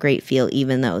had a great feel,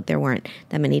 even though there weren't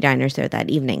that many diners there that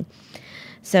evening.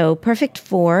 So perfect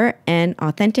for an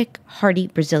authentic, hearty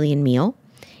Brazilian meal.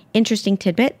 Interesting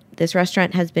tidbit. This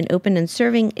restaurant has been open and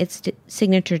serving its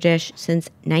signature dish since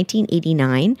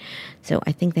 1989, so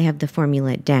I think they have the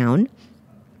formula down.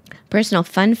 Personal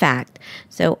fun fact,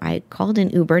 so I called an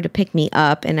Uber to pick me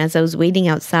up, and as I was waiting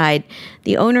outside,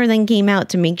 the owner then came out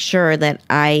to make sure that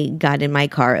I got in my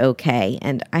car okay,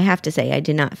 and I have to say I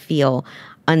did not feel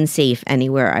unsafe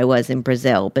anywhere I was in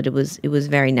Brazil, but it was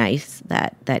very nice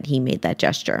that he made that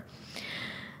gesture.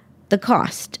 The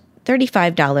cost,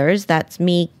 $35, that's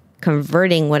me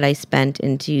converting what I spent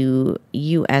into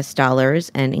US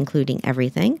dollars and including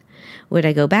everything. Would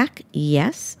I go back?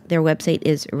 Yes. Their website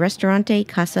is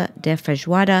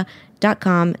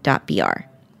restaurantecasadefeijoada.com.br.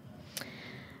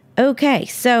 Okay,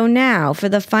 so now for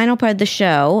the final part of the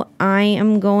show, I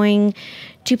am going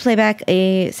to play back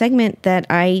a segment that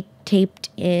I taped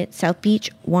at South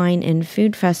Beach Wine and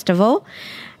Food Festival.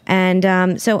 And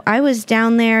so I was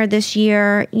down there this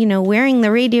year, wearing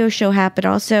the radio show hat, but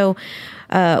also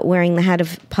wearing the hat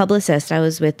of publicist. I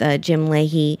was with Jim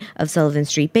Leahy of Sullivan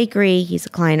Street Bakery. He's a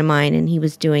client of mine, and he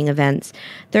was doing events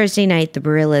Thursday night, the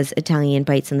Barilla's Italian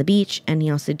Bites on the Beach, and he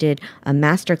also did a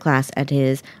masterclass at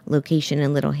his location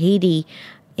in Little Haiti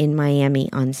in Miami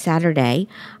on Saturday.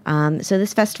 So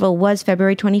this festival was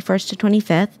February 21st to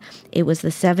 25th. It was the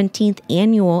 17th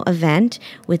annual event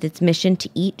with its mission to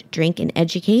eat, drink, and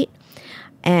educate.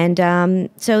 And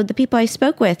so the people I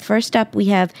spoke with, first up we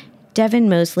have Devin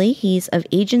Mosley. He's of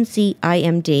Agency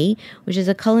IMD, which is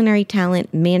a culinary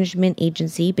talent management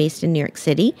agency based in New York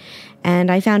City.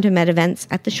 And I found him at events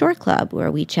at the Shore Club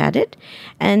where we chatted.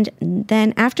 And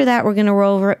then after that, we're going to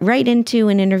roll right into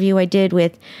an interview I did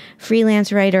with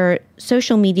freelance writer,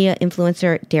 social media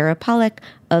influencer Dara Pollack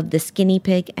of the Skinny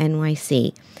Pig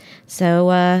NYC.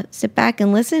 So sit back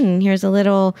and listen. And here's a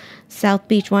little South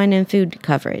Beach wine and food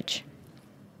coverage.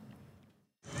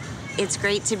 It's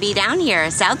great to be down here,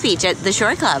 South Beach, at the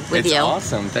Shore Club with you. It's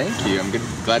awesome. Thank you. I'm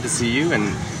glad to see you.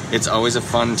 And it's always a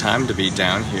fun time to be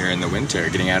down here in the winter,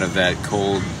 getting out of that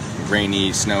cold,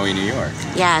 rainy, snowy New York.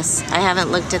 Yes. I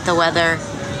haven't looked at the weather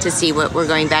to see what we're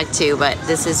going back to, but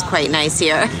this is quite nice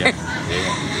here.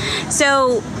 Yeah.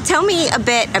 So tell me a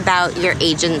bit about your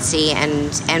agency and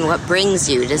what brings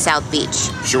you to South Beach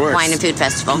Wine and Food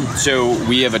Festival. So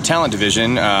we have a talent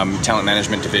division, talent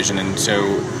management division, and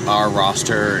so our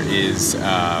roster is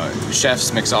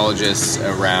chefs, mixologists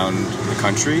around the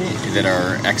country that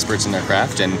are experts in their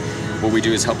craft, and what we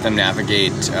do is help them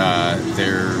navigate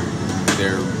their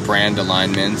brand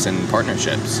alignments and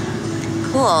partnerships.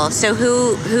 Cool. So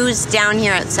who's down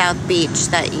here at South Beach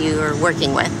that you're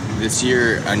working with? This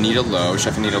year,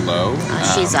 Chef Anita Lowe.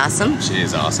 She's awesome. She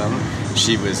is awesome.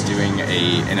 She was doing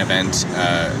an event,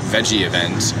 veggie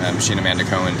event. She and Amanda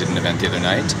Cohen did an event the other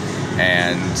night.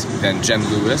 And then Jen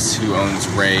Lewis, who owns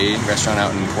Ray Restaurant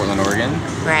out in Portland, Oregon.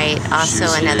 Right. Also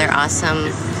another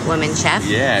awesome woman chef.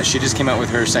 Yeah, she just came out with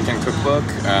her second cookbook.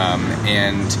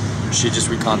 And she just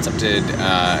reconcepted.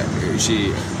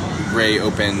 Ray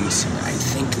opened, I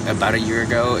think, about a year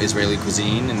ago, Israeli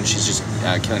cuisine, and she's just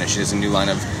killing it. She has a new line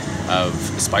of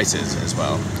spices as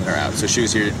well that are out. So she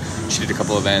was here. She did a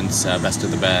couple events, Best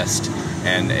of the Best,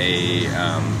 and a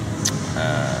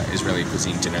Israeli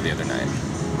cuisine dinner the other night.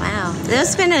 Wow.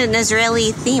 There's been an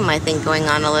Israeli theme, I think, going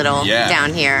on a little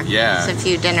down here. Yeah. There's a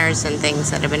few dinners and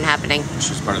things that have been happening.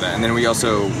 She's part of that. And then we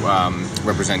also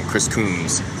represent Chris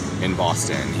Coons in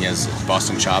Boston. He has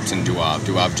Boston Chops and Duave.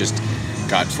 Duave just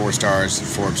got 4 stars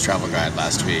Forbes Travel Guide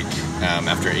last week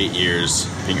after 8 years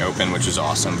being open, which was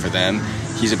awesome for them.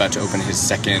 He's about to open his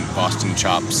second Boston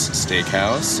Chops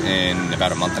steakhouse in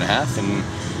about a month and a half in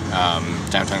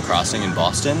Downtown Crossing in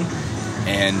Boston.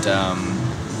 And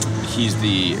he's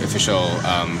the official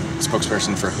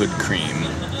spokesperson for Hood Cream.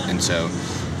 And so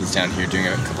he's down here doing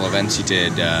a couple events. He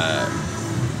did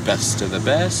Best of the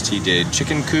Best. He did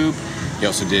Chicken Coop. He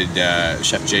also did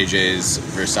Chef JJ's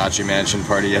Versace Mansion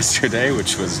party yesterday,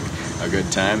 which was a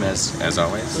good time, as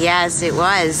always. Yes, it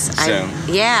was. So,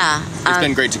 it's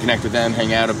been great to connect with them,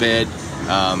 hang out a bit.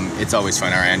 It's always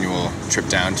fun, our annual trip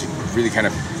down to really kind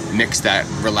of mix that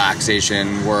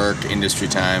relaxation, work, industry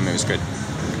time. It was good.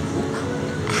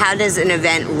 How does an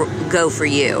event go for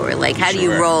you? Or how do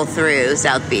you roll through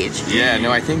South Beach? Yeah,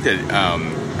 no, I think that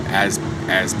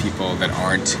as people that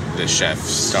aren't the chef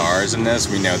stars in this,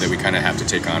 we know that we kind of have to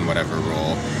take on whatever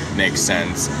role makes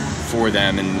sense for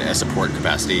them in a support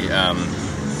capacity.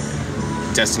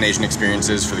 Destination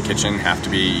experiences for the kitchen have to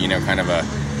be, kind of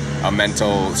a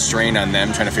mental strain on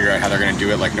them, trying to figure out how they're going to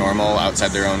do it like normal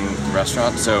outside their own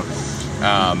restaurant. So,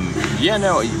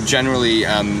 generally,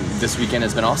 this weekend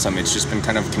has been awesome. It's just been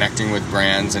kind of connecting with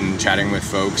brands and chatting with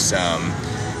folks,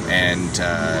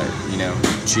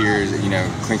 cheers,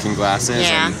 clinking glasses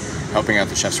and helping out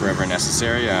the chefs wherever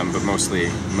necessary, but mostly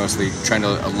trying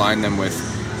to align them with,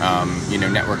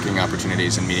 networking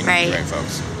opportunities and meeting the right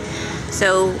folks.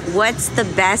 So what's the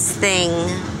best thing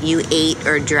you ate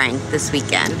or drank this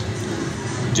weekend?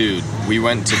 Dude, we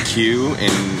went to Q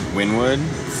in Wynwood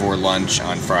for lunch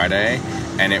on Friday,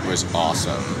 and it was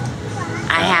awesome.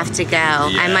 I have to go.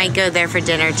 I might go there for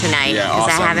dinner tonight because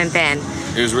I haven't been.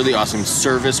 It was really awesome.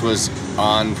 Service was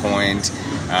on point.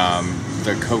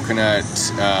 The coconut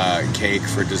cake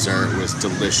for dessert was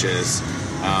delicious.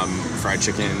 Fried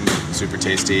chicken, super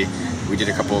tasty. We did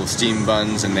a couple of steam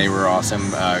buns, and they were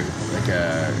awesome. Like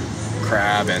a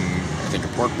crab and I think a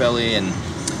pork belly. And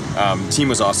the team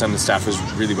was awesome. The staff was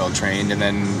really well trained. And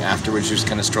then afterwards, we just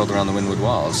kind of strolled around the Wynwood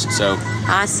walls. So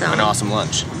awesome. An awesome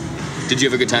lunch. Did you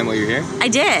have a good time while you were here? I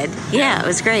did. Yeah, it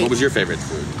was great. What was your favorite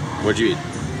food? What'd you eat?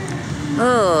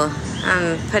 Oh,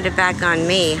 put it back on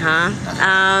me, huh?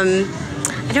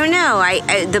 I don't know.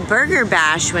 I the Burger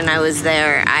Bash when I was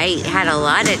there, I had a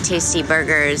lot of tasty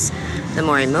burgers. The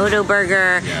Morimoto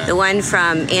burger, the one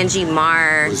from Angie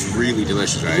Marr. It was really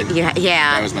delicious, right? Yeah.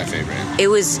 That was my favorite. It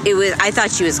was. I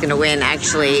thought she was going to win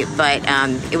actually, but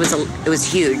it was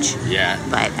huge. Yeah.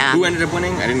 But who ended up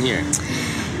winning? I didn't hear.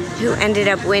 Who ended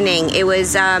up winning? It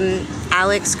was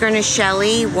Alex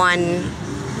Gurnishelli won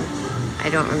I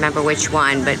don't remember which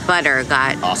one, but butter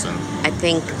got Awesome. I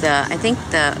think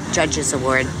the judges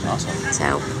award. Awesome.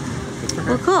 So,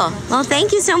 well, cool. Well,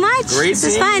 thank you so much. Great this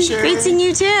was seeing you, fun. Sherry. Great seeing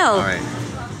you too. All right.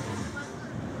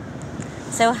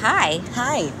 So, hi.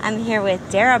 Hi. I'm here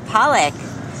with Dara Pollock,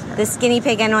 the Skinny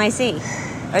Pig NYC.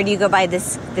 Or do you go by the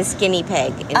Skinny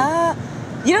Pig?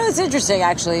 It's interesting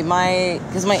actually.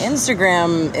 Because my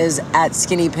Instagram is at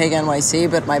Skinny Pig NYC,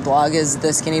 but my blog is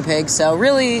The Skinny Pig. So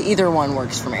really, either one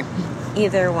works for me.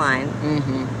 Either one.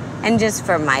 Mm-hmm. And just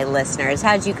for my listeners,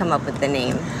 how did you come up with the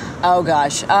name? Oh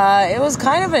gosh, it was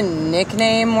kind of a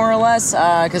nickname more or less.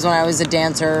 Because when I was a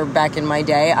dancer back in my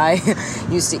day, I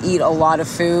used to eat a lot of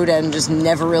food and just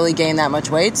never really gained that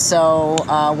much weight. So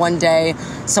one day,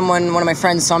 one of my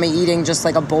friends saw me eating just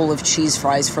like a bowl of cheese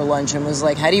fries for lunch and was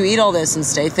like, "How do you eat all this and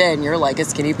stay thin? You're like a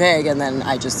skinny pig." And then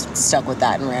I just stuck with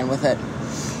that and ran with it.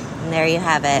 And there you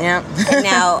have it. Yeah. And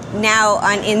now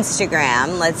on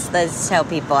Instagram, let's tell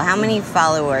people how many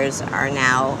followers are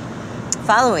now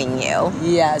following you.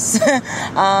 Yes.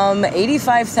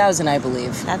 85,000, I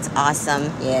believe. That's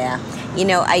awesome. Yeah.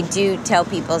 I do tell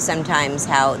people sometimes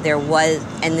how there was,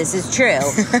 and this is true,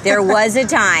 there was a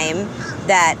time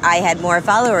that I had more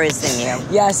followers than you.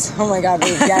 Yes. Oh my God.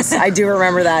 Yes, I do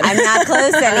remember that. I'm not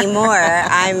close anymore.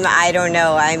 I don't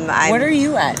know. I'm What are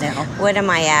you at now? What am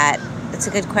I at? That's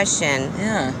a good question.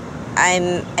 Yeah.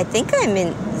 I think I'm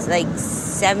in like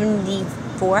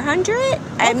 7,400.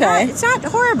 Okay. It's not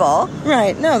horrible.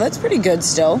 Right. No, that's pretty good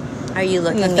still. Are you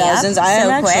looking in the thousands? me up I am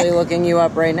so actually quick? looking you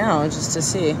up right now just to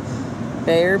see.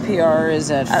 Bayer PR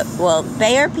is at...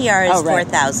 Bayer PR is right.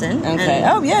 4,000. Okay.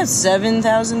 Oh, yeah,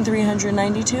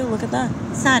 7,392. Look at that.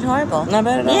 It's not horrible. Not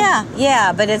bad at all.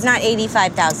 Yeah, but it's not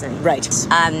 85,000. Right.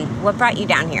 What brought you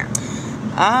down here?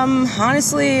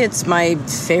 Honestly, it's my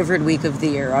favorite week of the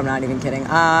year. I'm not even kidding.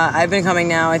 I've been coming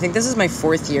now. I think this is my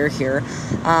 4th year here.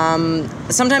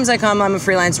 Sometimes I come. I'm a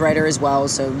freelance writer as well.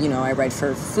 So, I write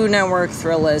for Food Network,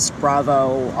 Thrillist,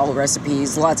 Bravo, All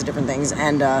Recipes, lots of different things.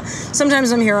 And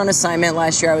sometimes I'm here on assignment.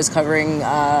 Last year I was covering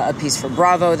a piece for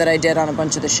Bravo that I did on a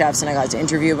bunch of the chefs, and I got to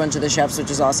interview a bunch of the chefs,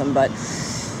 which is awesome. But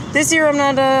this year I'm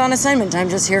not on assignment. I'm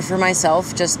just here for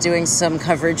myself, just doing some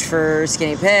coverage for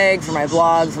Skinny Pig, for my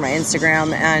blog, for my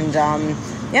Instagram, and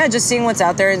just seeing what's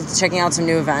out there and checking out some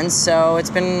new events. So it's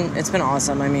been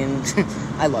awesome. I mean,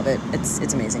 I love it.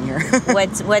 It's amazing here.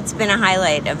 What's been a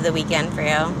highlight of the weekend for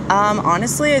you?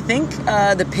 Honestly, I think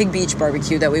the Pig Beach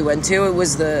barbecue that we went to.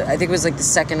 I think it was like the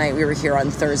second night we were here on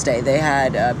Thursday. They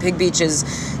had Pig Beach is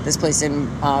this place in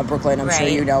Brooklyn. I'm sure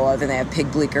you know of, and they have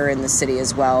Pig Bleecker in the city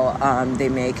as well. They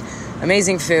make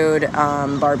amazing food,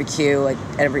 barbecue, like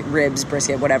ribs,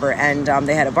 brisket, whatever. And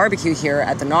they had a barbecue here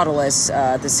at the Nautilus,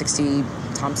 the 60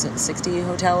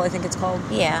 Hotel, I think it's called.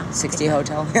 Yeah. 60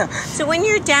 Hotel. Yeah. So when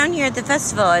you're down here at the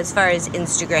festival, as far as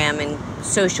Instagram and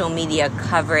social media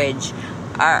coverage, do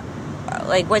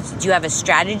you have a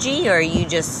strategy, or are you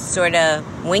just sort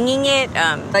of winging it?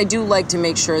 I do like to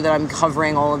make sure that I'm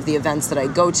covering all of the events that I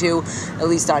go to, at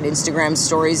least on Instagram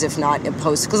stories, if not a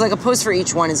post. Because a post for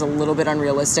each one is a little bit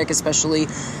unrealistic, especially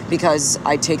because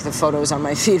I take the photos on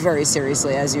my feed very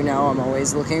seriously. As you know, I'm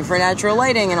always looking for natural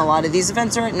lighting, and a lot of these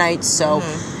events are at night, so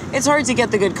it's hard to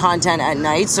get the good content at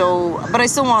night. But I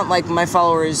still want my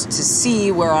followers to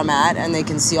see where I'm at, and they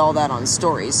can see all that on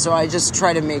stories. So I just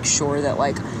try to make sure that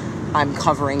I'm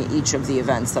covering each of the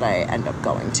events that I end up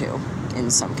going to in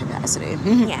some capacity.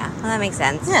 Yeah, well, that makes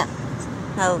sense. Yeah.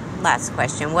 Well, last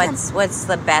question. What's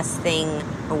the best thing,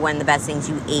 or one of the best things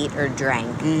you ate or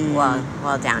drank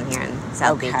while down here in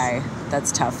South Beach? Okay,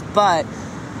 that's tough. But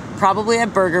probably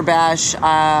at Burger Bash,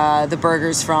 the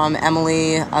burgers from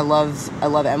Emily. I love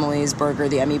Emily's burger,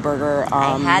 the Emmy burger.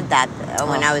 I had that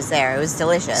when I was there. It was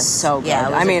delicious. So good.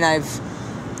 Yeah,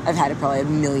 I've had it probably a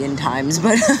million times,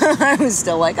 but I was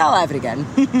still like, I'll have it again.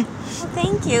 Well,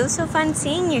 thank you. So fun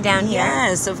seeing you down here.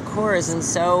 Yes, of course. And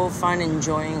so fun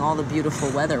enjoying all the beautiful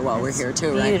weather while we're here,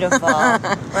 too, right? Beautiful.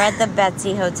 We're at the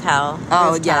Betsy Hotel.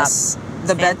 Oh, rooftop. yes.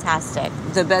 Fantastic.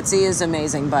 The Betsy is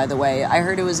amazing, by the way. I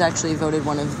heard it was actually voted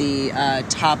one of the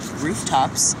top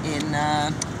rooftops in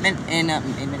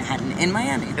Manhattan, in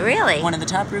Miami. Really? One of the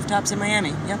top rooftops in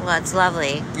Miami. Yep. Well, it's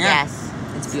lovely. Yeah. Yes.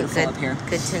 It's beautiful up here.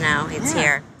 Good to know. It's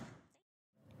here.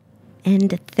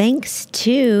 And thanks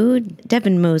to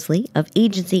Devin Mosley of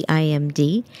Agency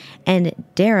IMD and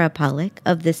Dara Pollock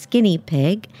of the Skinny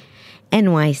Pig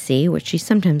NYC, which she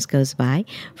sometimes goes by,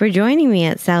 for joining me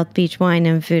at South Beach Wine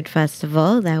and Food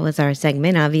Festival. That was our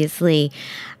segment. Obviously,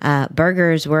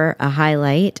 burgers were a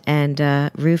highlight, and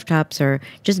rooftops are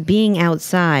just being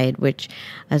outside, which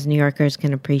us New Yorkers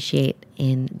can appreciate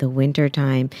in the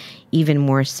wintertime, even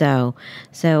more so.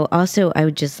 So also, I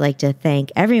would just like to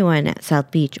thank everyone at South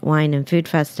Beach Wine and Food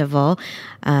Festival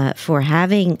for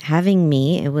having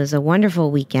me. It was a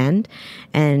wonderful weekend,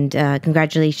 and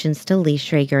congratulations to Lee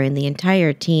Schrager and the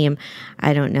entire team.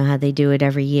 I don't know how they do it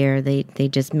every year. They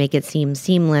just make it seem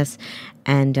seamless,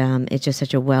 and it's just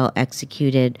such a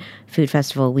well-executed food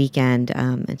festival weekend.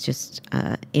 It's just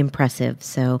impressive.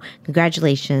 So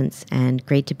congratulations, and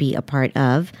great to be a part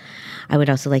of. I would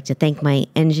also like to thank my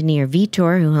engineer,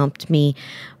 Vitor, who helped me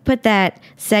put that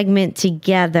segment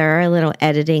together, a little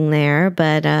editing there,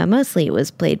 but mostly it was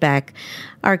played back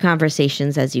our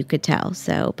conversations, as you could tell.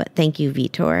 So, but thank you,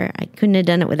 Vitor. I couldn't have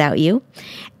done it without you.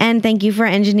 And thank you for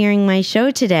engineering my show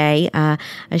today. A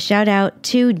shout out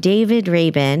to David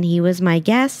Rabin. He was my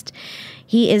guest.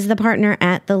 He is the partner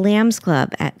at the Lambs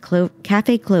Club, at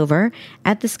Cafe Clover,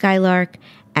 at the Skylark,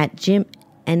 at Jimmy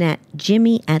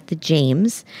at the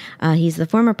James. He's the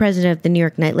former president of the New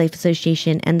York Nightlife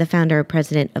Association and the founder and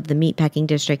president of the Meatpacking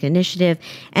District Initiative.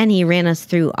 And he ran us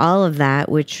through all of that,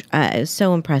 which is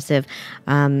so impressive.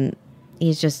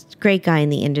 He's just a great guy in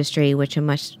the industry, which a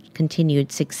much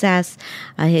continued success.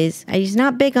 He's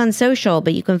not big on social,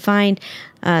 but you can find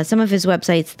some of his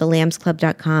websites,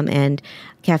 thelambsclub.com and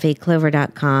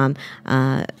cafeclover.com.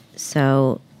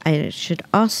 So I should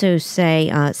also say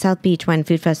South Beach Wine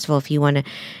Food Festival, if you want to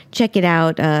check it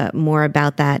out, more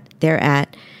about that, they're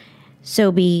at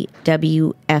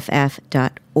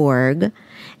SOBEWFF.org.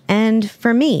 And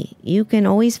for me, you can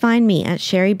always find me at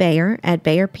Sherry Bayer, at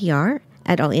Bayer PR,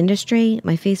 at All Industry.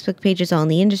 My Facebook page is All in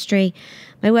the Industry.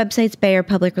 My website's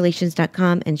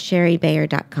BayerPublicRelations.com and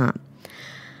SherryBayer.com.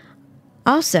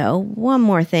 Also, one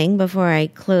more thing before I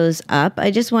close up.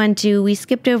 I just wanted to, we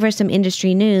skipped over some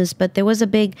industry news, but there was a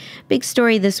big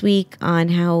story this week on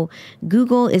how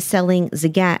Google is selling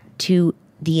Zagat to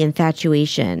The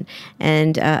Infatuation.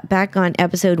 And back on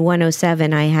episode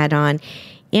 107, I had on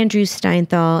Andrew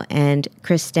Steinthal and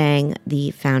Chris Stang,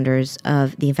 the founders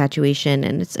of The Infatuation.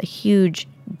 And it's a huge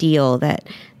deal that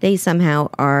they somehow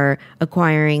are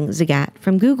acquiring Zagat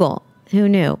from Google. Who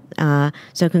knew?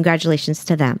 So congratulations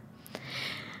to them.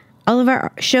 All of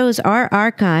our shows are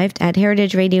archived at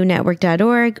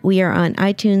heritageradionetwork.org. We are on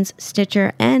iTunes,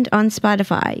 Stitcher, and on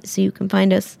Spotify, so you can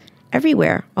find us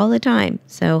everywhere all the time.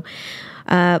 So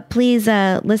please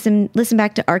listen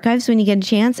back to archives when you get a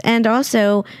chance. And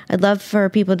also, I'd love for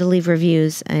people to leave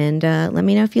reviews and let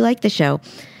me know if you like the show.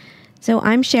 So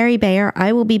I'm Sherry Bayer.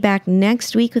 I will be back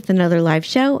next week with another live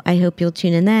show. I hope you'll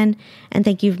tune in then. And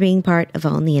thank you for being part of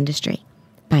All in the Industry.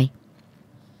 Bye.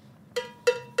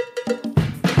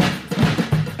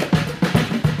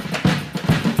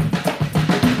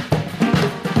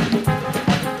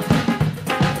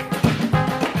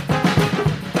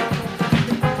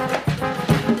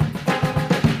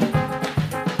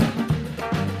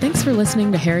 Thanks for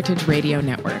listening to Heritage Radio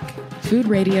Network, food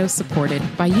radio supported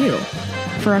by you.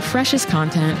 For our freshest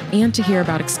content and to hear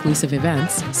about exclusive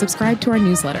events, subscribe to our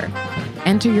newsletter.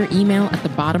 Enter your email at the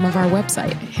bottom of our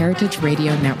website,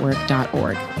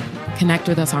 heritageradionetwork.org. Connect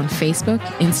with us on Facebook,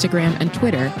 Instagram, and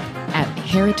Twitter at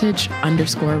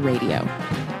heritage_radio.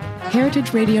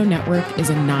 Heritage Radio Network is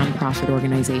a nonprofit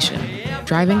organization,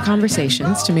 driving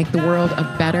conversations to make the world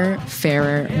a better,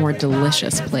 fairer, more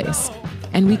delicious place.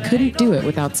 And we couldn't do it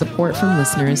without support from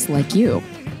listeners like you.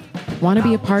 Want to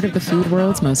be a part of the food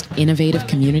world's most innovative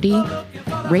community?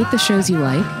 Rate the shows you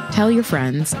like, tell your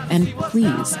friends, and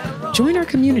please join our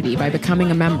community by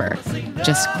becoming a member.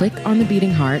 Just click on the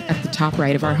beating heart at the top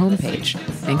right of our homepage.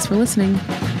 Thanks for listening.